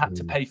 we then had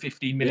to pay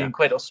 15 million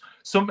quid or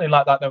something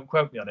like that. Don't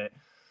quote me on it.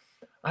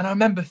 And I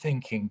remember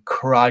thinking,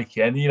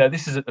 crikey, and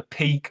this is at the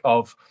peak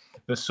of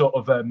the sort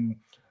of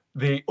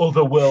the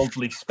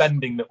otherworldly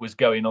spending that was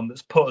going on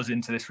that's put us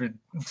into this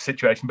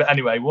situation. But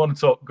anyway, we want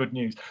to talk good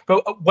news.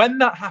 But when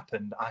that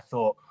happened, I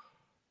thought,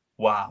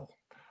 wow.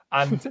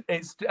 And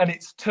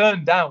it's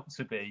turned out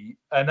to be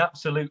an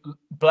absolute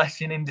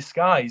blessing in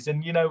disguise.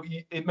 And,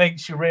 it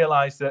makes you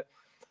realise that,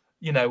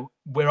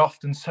 we're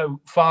often so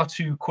far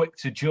too quick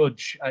to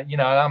judge. I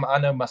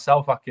know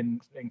myself, I can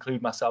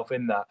include myself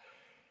in that.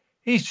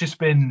 He's just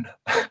been...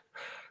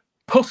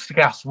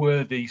 Puskas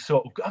worthy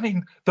sort of. I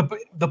mean,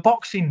 the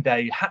Boxing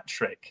Day hat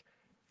trick,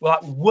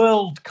 like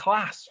world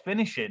class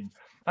finishing,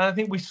 and I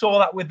think we saw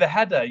that with the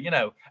header.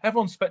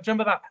 Everyone. Do you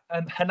remember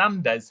that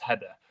Hernandez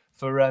header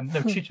for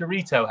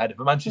Chicharito header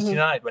for Manchester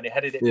United when he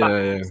headed it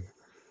backwards? Yeah.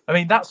 I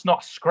mean, that's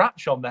not a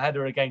scratch on the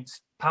header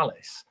against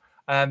Palace.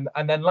 And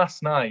then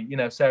last night,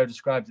 Sarah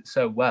described it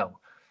so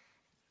well.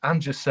 I'm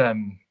just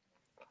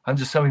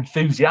so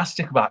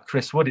enthusiastic about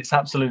Chris Wood. It's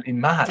absolutely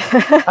mad.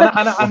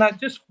 and I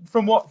just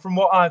from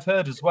what I've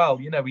heard as well,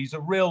 he's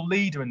a real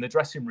leader in the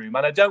dressing room.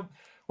 And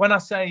when I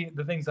say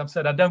the things I've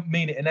said, I don't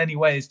mean it in any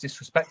way as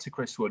disrespect to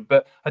Chris Wood,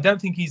 but I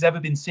don't think he's ever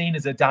been seen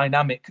as a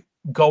dynamic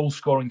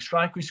goal-scoring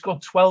striker. He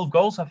scored 12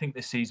 goals, I think,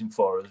 this season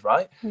for us,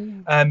 right?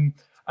 And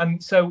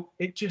so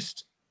it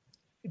just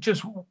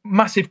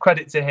massive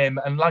credit to him.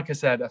 And like I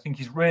said, I think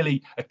he's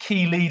really a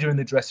key leader in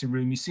the dressing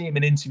room. You see him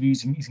in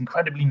interviews and he's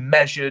incredibly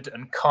measured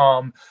and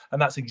calm,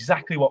 and that's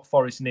exactly what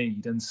Forest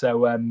need. And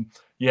so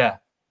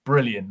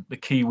brilliant, the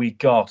key we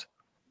got.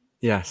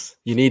 Yes,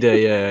 you need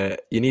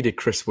a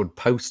Chris Wood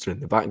poster in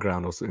the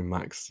background or something,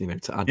 Max.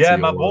 To add. Yeah, to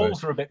my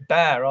walls are a bit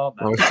bare, aren't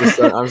they?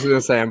 I was going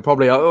to say, and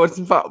probably,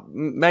 in fact,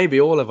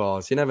 maybe all of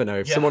ours. You never know.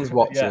 If someone's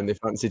watching and they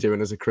fancy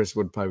doing us a Chris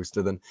Wood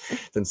poster, then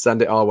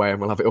send it our way, and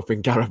we'll have it up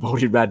in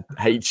Garibaldi Red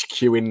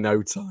HQ in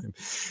no time.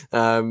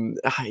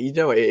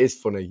 It is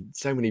funny.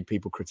 So many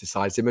people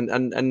criticise him,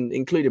 and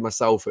including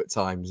myself at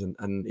times,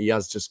 and he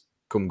has just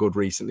come good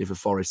recently for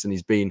Forest, and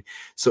he's been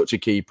such a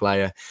key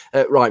player.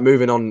 Right,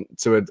 moving on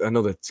to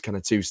another kind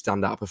of 2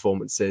 standout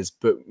performances,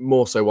 but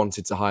more so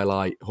wanted to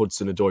highlight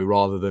Hudson-Odoi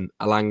rather than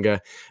Alanga.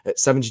 At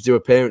 72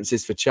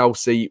 appearances for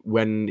Chelsea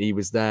when he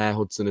was there,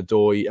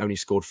 Hudson-Odoi only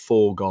scored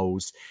 4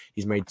 goals.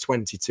 He's made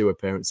 22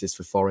 appearances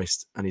for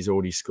Forest and he's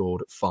already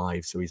scored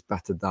 5, so he's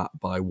bettered that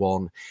by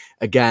 1.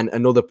 Again,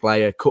 another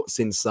player, cuts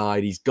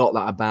inside, he's got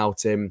that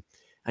about him.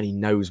 And he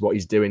knows what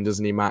he's doing,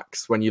 doesn't he,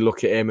 Max? When you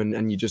look at him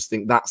and you just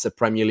think that's a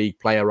Premier League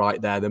player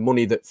right there. The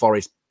money that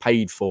Forest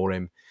paid for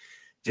him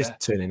just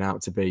turning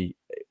out to be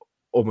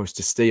almost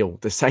a steal.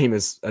 The same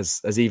as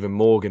even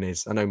Morgan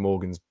is. I know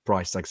Morgan's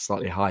price tag's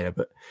slightly higher,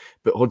 but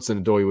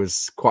Hudson-Odoi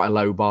was quite a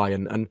low buy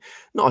and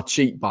not a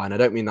cheap buy. And I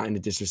don't mean that in a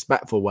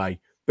disrespectful way,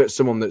 but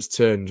someone that's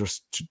turned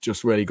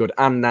just really good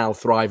and now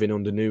thriving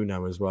under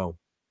Nuno as well.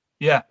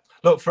 Yeah.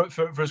 Look,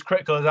 for as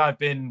critical as I've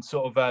been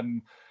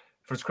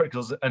for as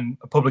critical and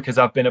public as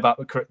I've been about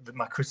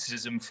my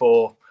criticism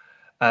for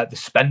the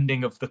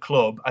spending of the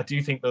club, I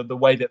do think that the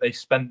way that they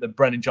spent the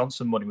Brennan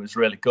Johnson money was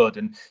really good.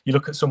 And you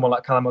look at someone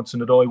like Callum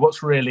Hudson-Odoi,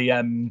 what's really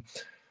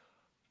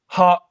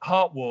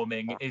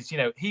heartwarming is,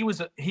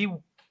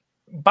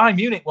 Bayern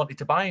Munich wanted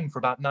to buy him for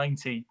about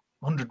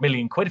 100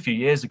 million quid a few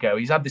years ago.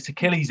 He's had this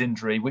Achilles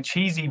injury, which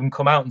he's even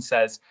come out and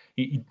says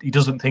he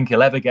doesn't think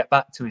he'll ever get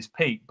back to his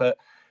peak. But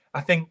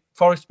I think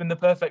Forest's been the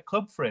perfect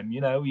club for him.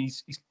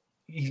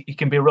 He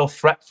can be a real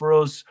threat for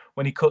us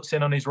when he cuts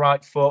in on his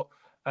right foot.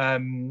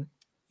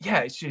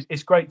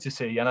 It's great to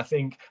see. And I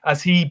think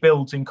as he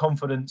builds in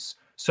confidence,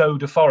 so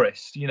do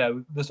Forest.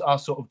 Our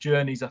sort of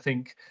journeys, I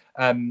think,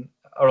 are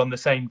on the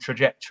same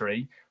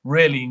trajectory.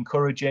 Really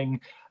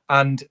encouraging.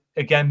 And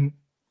again,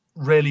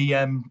 really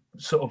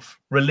sort of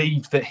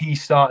relieved that he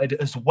started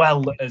as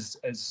well as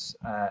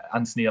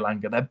Anthony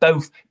Elanga. They're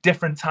both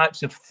different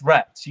types of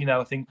threats.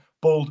 I think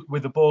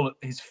with the ball at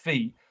his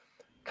feet,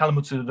 Callum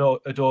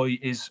Hudson-Odoi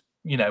is,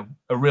 a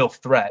real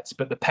threat,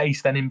 but the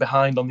pace then in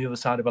behind on the other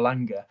side of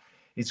Elanga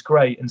is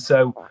great. And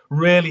so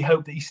really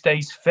hope that he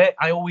stays fit.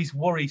 I always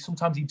worry,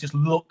 sometimes he just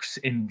looks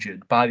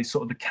injured by the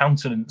sort of the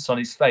countenance on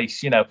his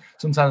face.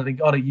 Sometimes I think,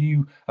 God, are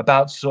you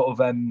about to sort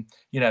of,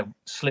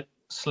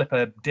 slip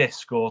a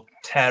disc or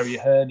tear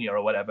your hernia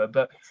or whatever?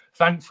 But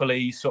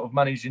thankfully he's sort of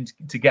managing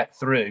to get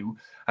through.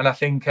 And I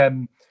think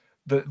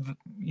the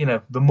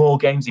more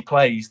games he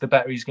plays, the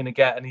better he's going to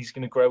get, and he's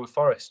going to grow with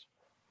Forest.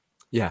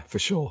 Yeah, for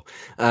sure.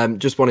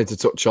 Just wanted to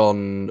touch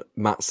on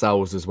Matt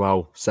Sells as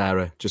well,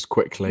 Sarah, just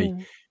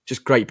quickly.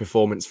 Just great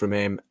performance from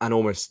him, and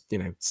almost,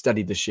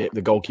 steadied the ship.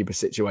 The goalkeeper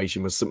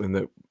situation was something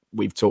that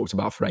we've talked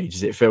about for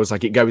ages. It feels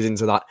like it goes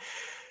into that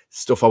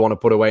stuff I want to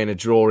put away in a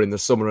drawer in the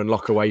summer and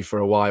lock away for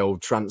a while: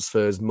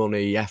 transfers,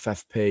 money,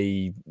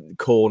 FFP,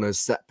 corners,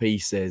 set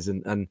pieces,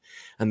 and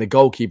the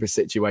goalkeeper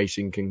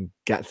situation can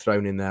get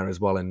thrown in there as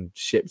well and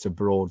shipped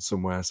abroad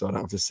somewhere, so I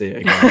don't have to see it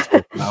again and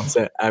talk about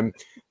it.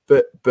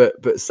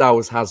 But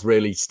Sal's has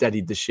really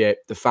steadied the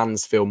ship. The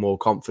fans feel more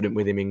confident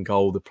with him in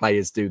goal. The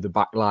players do, the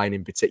back line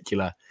in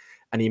particular,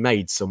 and he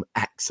made some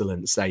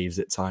excellent saves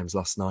at times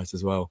last night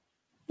as well.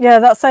 Yeah,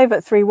 that save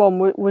at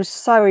 3-1 was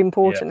so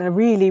important. Yeah. A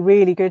really,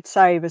 really good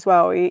save as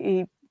well.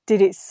 He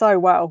did it so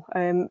well.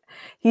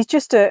 He's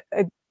just a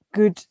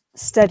good,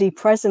 steady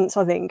presence,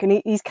 I think,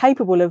 and he's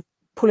capable of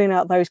pulling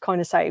out those kind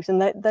of saves.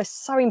 And they're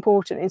so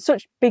important in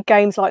such big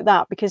games like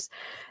that, because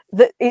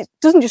it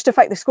doesn't just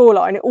affect the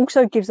scoreline, it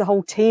also gives the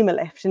whole team a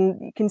lift. And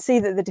you can see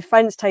that the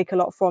defence take a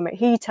lot from it.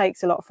 He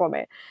takes a lot from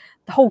it.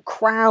 The whole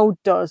crowd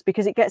does,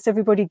 because it gets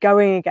everybody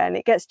going again.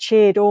 It gets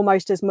cheered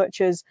almost as much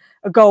as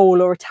a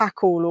goal or a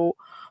tackle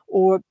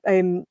or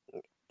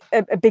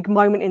a big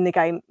moment in the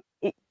game.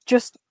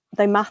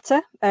 They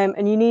matter,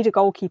 and you need a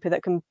goalkeeper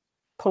that can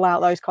pull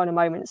out those kind of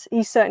moments.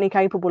 He's certainly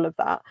capable of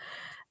that.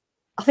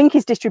 I think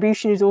his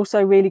distribution is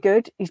also really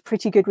good. He's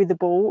pretty good with the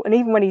ball, and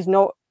even when he's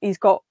not, he's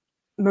got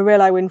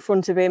Murillo in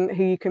front of him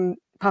who you can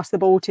pass the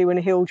ball to, and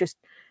he'll just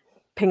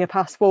ping a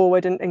pass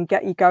forward and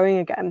get you going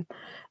again.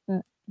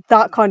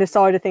 That kind of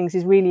side of things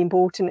is really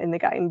important in the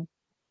game.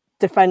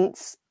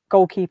 Defence,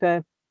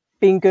 goalkeeper,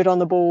 being good on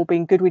the ball,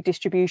 being good with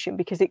distribution,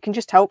 because it can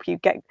just help you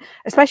get,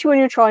 especially when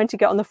you're trying to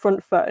get on the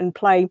front foot and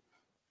play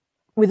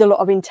with a lot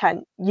of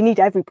intent. You need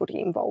everybody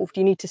involved.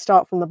 You need to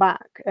start from the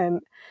back,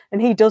 and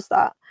he does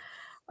that.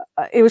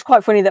 It was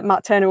quite funny that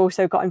Matt Turner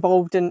also got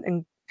involved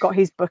and got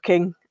his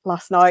booking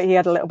last night. He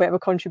had a little bit of a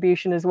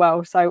contribution as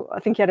well, so I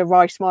think he had a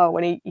wry smile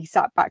when he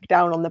sat back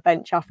down on the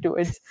bench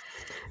afterwards.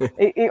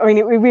 It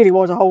really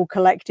was a whole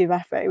collective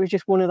effort. It was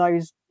just one of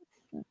those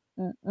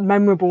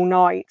memorable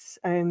nights.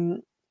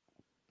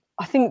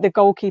 I think the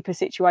goalkeeper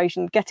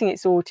situation, getting it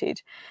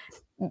sorted,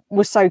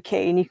 was so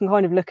key. And you can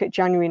kind of look at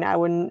January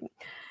now, and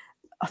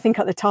I think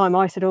at the time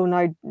I said, oh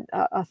no,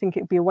 I think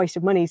it'd be a waste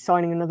of money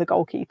signing another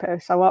goalkeeper.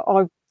 So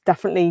I've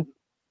definitely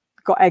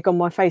got egg on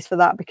my face for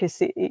that,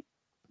 because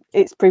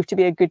it's proved to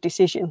be a good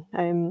decision.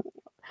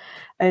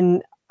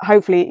 And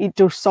hopefully it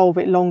does solve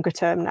it longer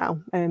term now.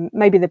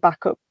 Maybe the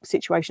backup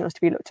situation has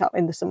to be looked at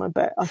in the summer,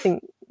 but I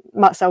think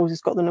Matt Sells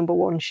has got the number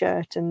 1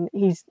 shirt and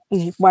he's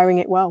wearing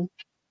it well.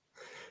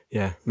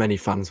 Yeah, many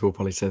fans will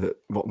probably say that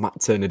what Matt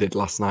Turner did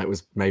last night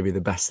was maybe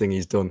the best thing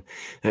he's done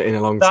in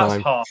a long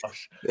time. That's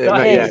harsh.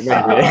 Maybe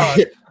harsh.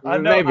 I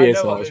know what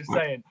harsh, they're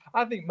saying.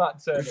 I think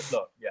Matt Turner,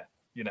 look,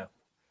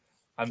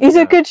 he's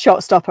a good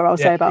shot stopper, I'll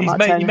say about Matt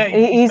Turner.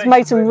 He's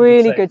made some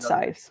really good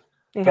saves.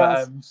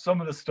 But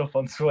some of the stuff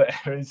on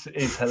Twitter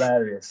is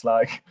hilarious.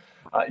 Like,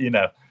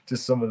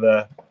 just some of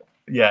the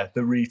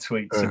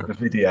retweets of the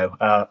video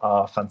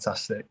are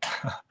fantastic.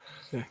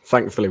 Yeah,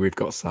 thankfully, we've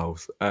got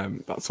Sal's.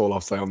 That's all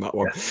I'll say on that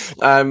one.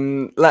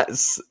 Yeah.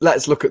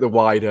 Let's look at the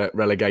wider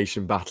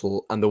relegation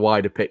battle and the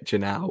wider picture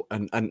now,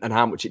 and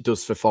how much it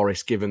does for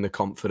Forest, given the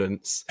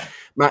confidence.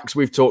 Max,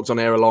 we've talked on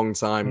air a long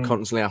time,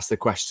 constantly asked the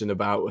question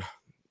about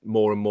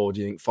more and more,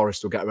 do you think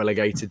Forest will get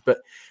relegated?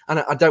 And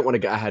I don't want to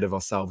get ahead of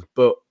ourselves,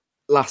 but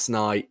last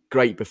night,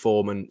 great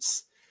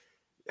performance,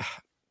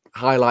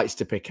 highlights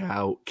to pick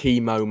out, key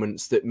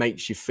moments that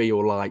makes you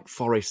feel like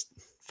Forest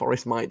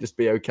might just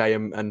be okay,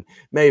 and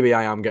maybe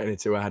I am getting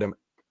too ahead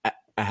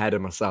ahead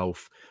of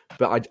myself.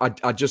 But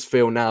I just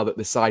feel now that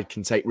the side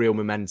can take real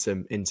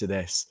momentum into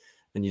this,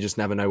 and you just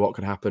never know what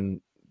could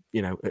happen,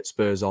 you know, at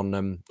Spurs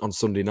on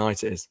Sunday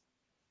night it is.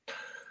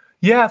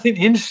 Yeah, I think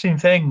the interesting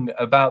thing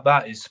about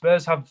that is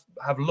Spurs have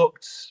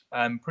looked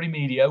pretty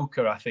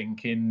mediocre, I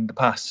think, in the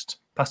past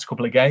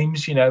couple of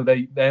games. You know,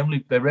 they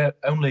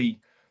only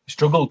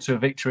struggled to a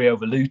victory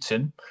over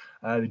Luton.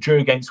 They drew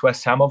against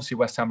West Ham. Obviously,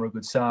 West Ham are a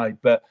good side,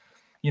 but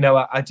you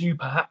know, I do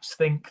perhaps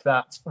think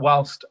that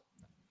whilst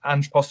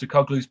Ange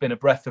Postecoglou's been a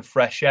breath of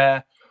fresh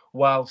air,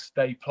 whilst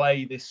they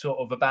play this sort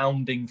of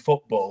abounding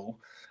football,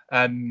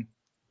 I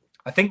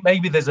think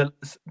maybe there's a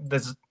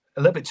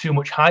little bit too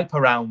much hype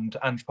around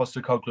Ange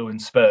Postecoglou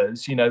and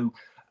Spurs, you know,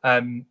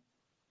 and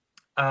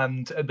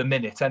at the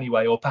minute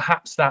anyway, or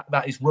perhaps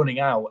that is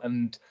running out.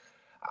 And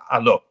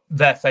look,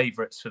 they're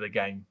favourites for the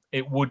game.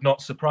 It would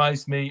not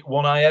surprise me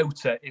one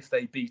iota if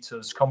they beat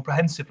us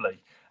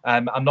comprehensively.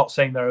 I'm not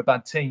saying they're a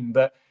bad team,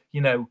 but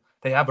you know,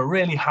 they have a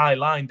really high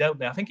line, don't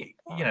they? I think it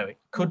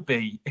could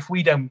be, if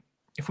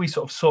we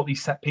sort of sort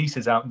these set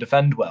pieces out and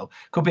defend well,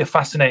 it could be a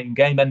fascinating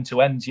game end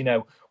to end. You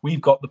know, we've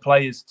got the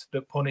players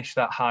that punish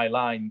that high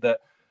line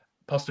that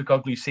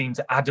Postecoglou seems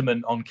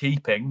adamant on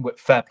keeping. With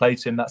fair play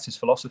to him, that's his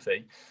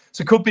philosophy.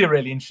 So it could be a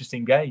really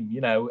interesting game.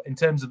 You know, in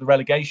terms of the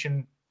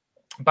relegation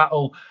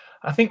battle,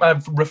 I think my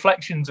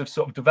reflections have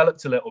sort of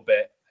developed a little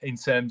bit in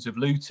terms of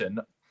Luton.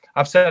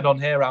 I've said on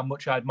here how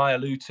much I admire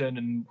Luton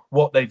and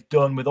what they've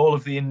done with all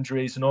of the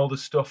injuries and all the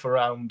stuff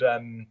around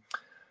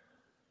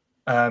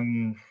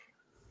Tom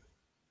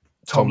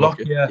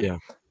Lockyer. Yeah.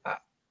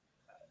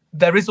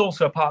 There is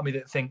also a part of me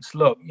that thinks,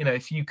 look, you know,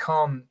 if you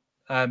can't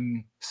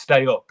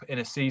stay up in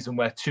a season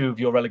where two of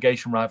your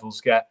relegation rivals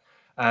get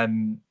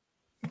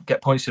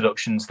points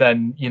deductions,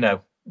 then, you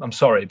know, I'm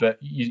sorry, but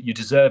you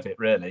deserve it,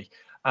 really.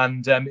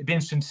 And it'd be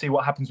interesting to see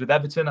what happens with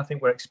Everton. I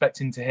think we're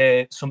expecting to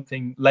hear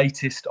something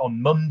latest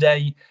on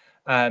Monday.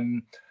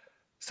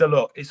 So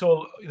look, there's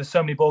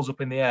so many balls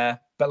up in the air.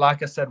 But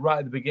like I said right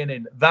at the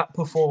beginning, that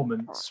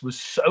performance was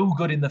so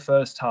good in the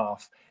first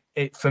half.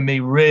 It, for me,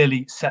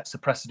 really sets a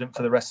precedent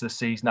for the rest of the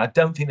season. I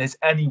don't think there's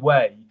any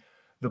way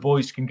the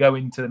boys can go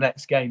into the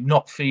next game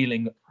not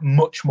feeling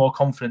much more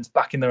confidence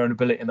back in their own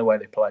ability in the way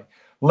they play.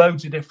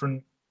 Loads of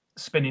different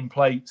spinning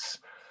plates.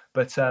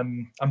 But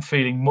I'm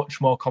feeling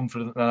much more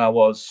confident than I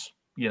was,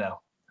 you know,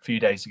 a few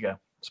days ago.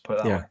 Let's put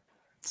it that way.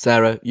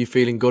 Sarah, you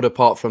feeling good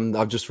apart from,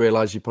 I've just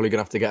realised you're probably going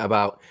to have to get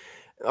about,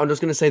 I'm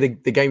just going to say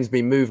the game's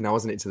been moved now,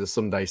 hasn't it, to the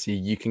Sunday? So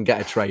you can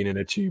get a train and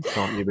a tube,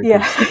 can't you?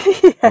 Yeah.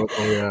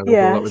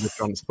 Yes. With the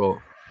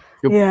transport.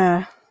 You'll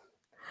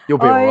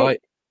be all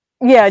right.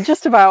 Yeah,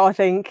 just about, I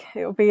think.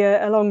 It'll be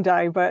a long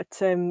day, but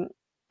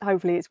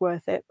hopefully it's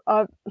worth it.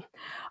 I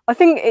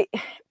think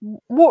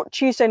what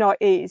Tuesday night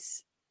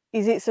is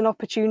it's an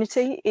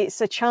opportunity.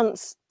 It's a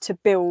chance to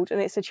build,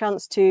 and it's a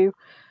chance to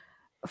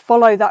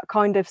follow that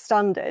kind of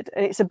standard.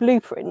 And it's a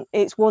blueprint.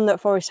 It's one that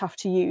Forest have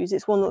to use.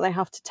 It's one that they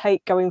have to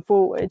take going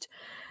forward.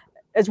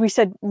 As we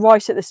said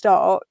right at the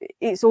start,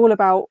 it's all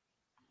about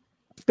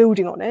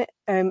building on it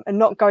and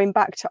not going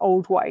back to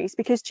old ways,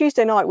 because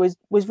Tuesday night was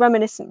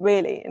reminiscent,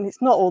 really, and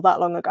it's not all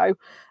that long ago,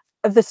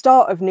 of the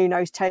start of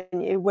Nuno's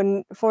tenure,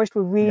 when Forest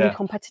were really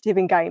competitive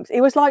in games. It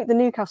was like the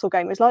Newcastle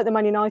game. It was like the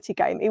Man United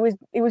game. It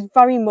was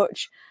very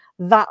much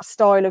that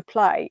style of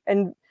play.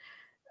 And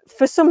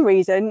for some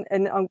reason,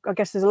 and I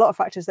guess there's a lot of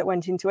factors that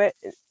went into it,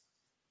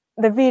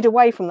 they veered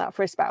away from that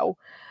for a spell.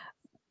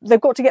 They've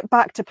got to get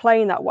back to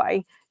playing that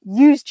way.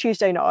 Use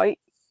Tuesday night,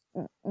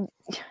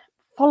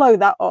 follow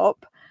that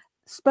up.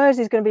 Spurs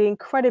is going to be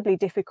incredibly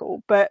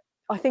difficult, but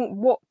I think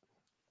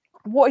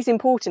what is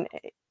important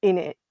in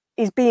it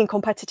is being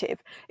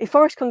competitive. If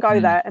Forest can go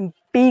there and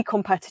be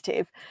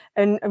competitive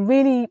and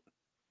really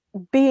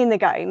be in the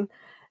game,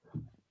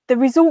 the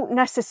result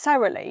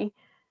necessarily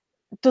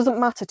doesn't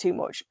matter too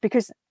much,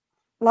 because,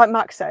 like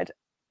Max said,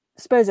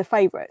 Spurs are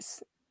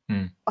favourites.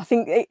 I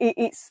think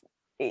it's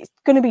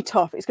going to be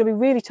tough. It's going to be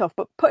really tough,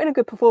 but put in a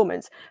good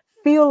performance.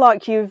 Feel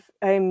like you've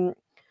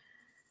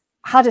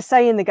had a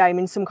say in the game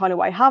in some kind of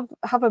way. Have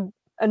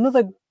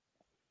another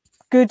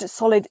good,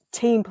 solid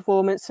team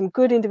performance, some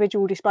good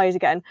individual displays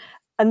again.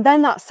 And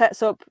then that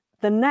sets up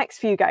the next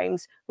few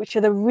games, which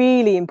are the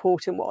really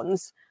important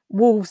ones.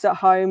 Wolves at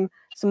home,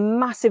 some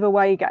massive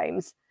away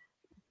games.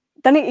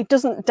 Then it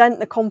doesn't dent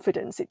the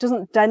confidence. It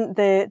doesn't dent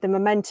the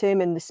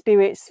momentum and the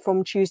spirits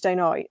from Tuesday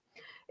night.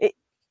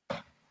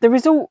 The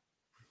result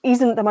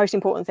isn't the most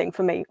important thing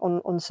for me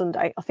on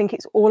Sunday. I think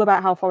it's all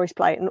about how Forest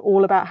play and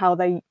all about how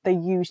they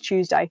use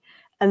Tuesday,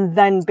 and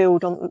then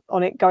build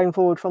on it going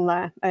forward from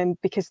there.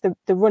 Because the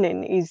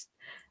running is,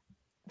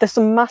 there's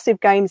some massive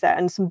games there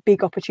and some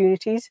big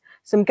opportunities.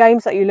 Some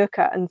games that you look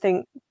at and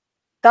think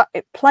that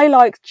play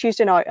like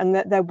Tuesday night and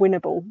that they're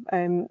winnable.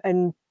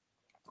 And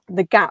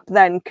the gap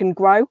then can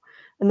grow,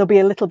 and there'll be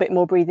a little bit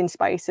more breathing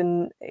space,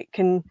 and it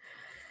can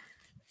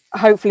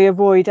hopefully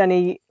avoid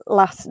any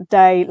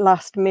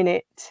last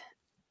minute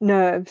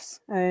nerves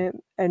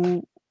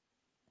and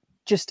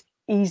just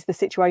ease the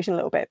situation a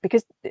little bit,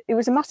 because it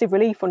was a massive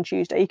relief on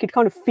Tuesday. You could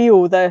kind of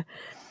feel the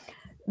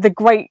the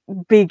great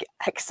big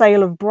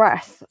exhale of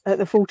breath at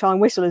the full-time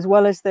whistle, as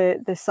well as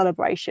the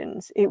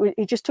celebrations,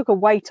 it just took a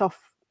weight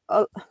off,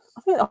 I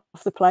think,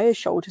 off the players'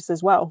 shoulders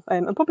as well,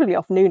 and probably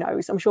off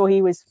Nuno's. I'm sure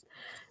he was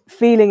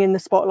feeling in the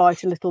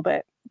spotlight a little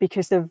bit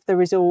because of the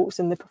results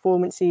and the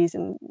performances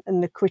and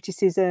the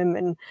criticism,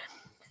 and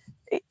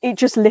it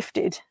just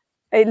lifted.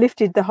 It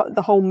lifted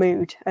the whole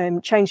mood,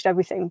 changed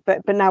everything.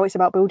 But now it's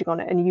about building on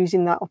it and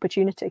using that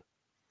opportunity.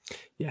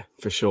 Yeah,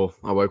 for sure.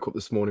 I woke up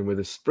this morning with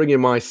a spring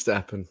in my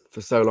step, and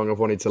for so long I've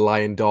wanted to lie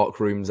in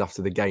dark rooms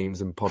after the games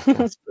and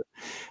podcasts. But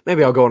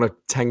maybe I'll go on a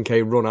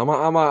 10k run. I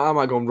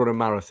might go and run a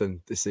marathon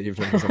this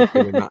evening because I'm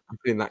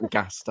feeling that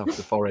gassed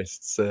after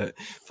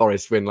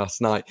Forest win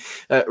last night.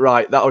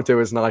 Right, that'll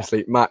do us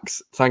nicely.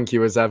 Max, thank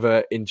you as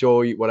ever.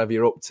 Enjoy whatever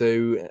you're up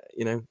to.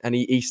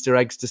 Any Easter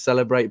eggs to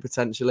celebrate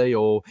potentially,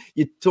 or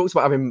you talked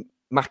about having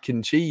mac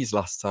and cheese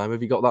last time.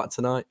 Have you got that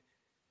tonight?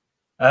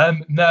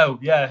 No,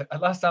 yeah.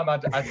 Last time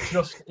I'd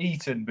just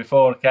eaten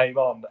before I came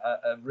on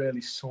a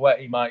really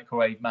sweaty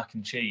microwave mac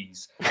and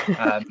cheese,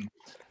 and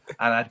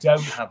I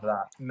don't have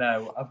that.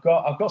 No, I've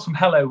got some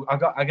Hello. I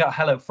got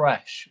Hello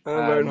Fresh.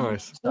 Oh, very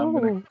nice. So I'm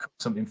going to cook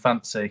something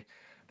fancy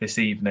this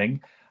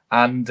evening,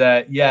 and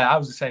yeah, I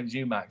was the same as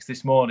you, Max.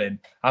 This morning,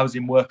 I was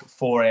in work at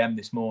 4 a.m.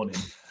 this morning,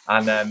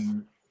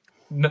 and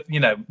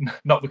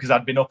not because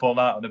I'd been up all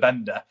night on a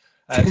bender.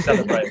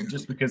 Celebrating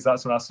just because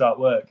that's when I start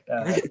work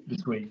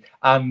this week.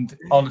 And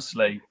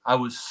honestly, I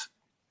was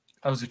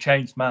a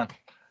changed man.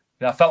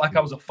 I felt like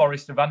I was a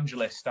Forest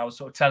evangelist. I was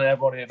sort of telling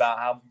everybody about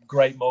how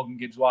great Morgan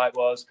Gibbs-White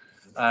was.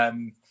 I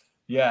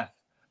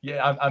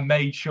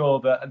made sure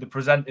that the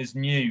presenters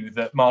knew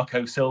that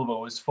Marco Silva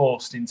was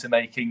forced into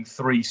making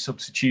 3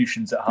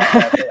 substitutions at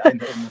half in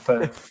the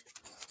first.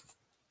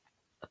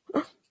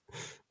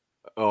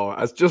 Oh,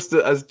 as just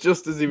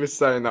as he was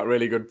saying that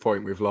really good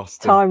point, we've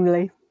lost him.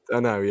 Timely. I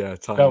know, yeah.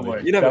 Timely. Don't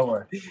worry. Don't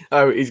worry.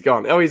 Oh, he's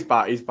gone. Oh, he's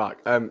back. He's back.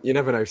 You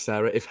never know,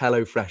 Sarah. If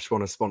HelloFresh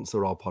want to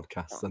sponsor our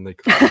podcast, then they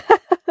could.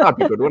 That'd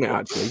be good, wouldn't it?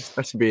 Actually,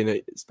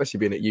 especially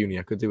being at uni,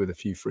 I could do with a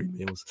few free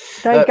meals.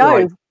 There you go.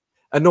 Right.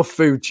 Enough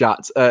food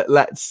chat.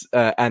 Let's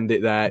end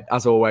it there.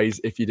 As always,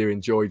 if you do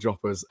enjoy,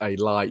 drop us a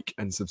like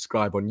and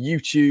subscribe on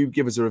YouTube.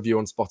 Give us a review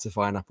on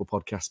Spotify and Apple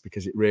Podcasts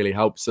because it really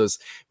helps us.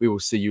 We will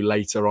see you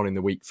later on in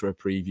the week for a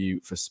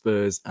preview for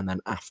Spurs, and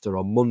then after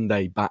on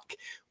Monday back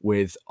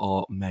with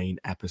our main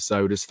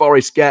episode. As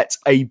Forest get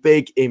a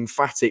big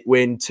emphatic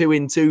win,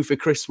 2-2 for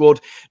Chris Wood,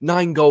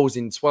 9 goals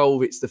in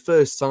 12. It's the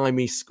first time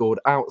he scored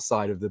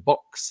outside of the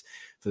box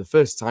for the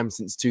first time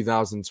since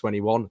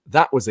 2021.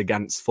 That was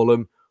against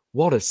Fulham.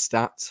 What a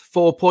stat.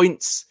 4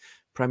 points.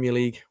 Premier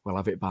League, we'll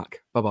have it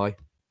back. Bye-bye.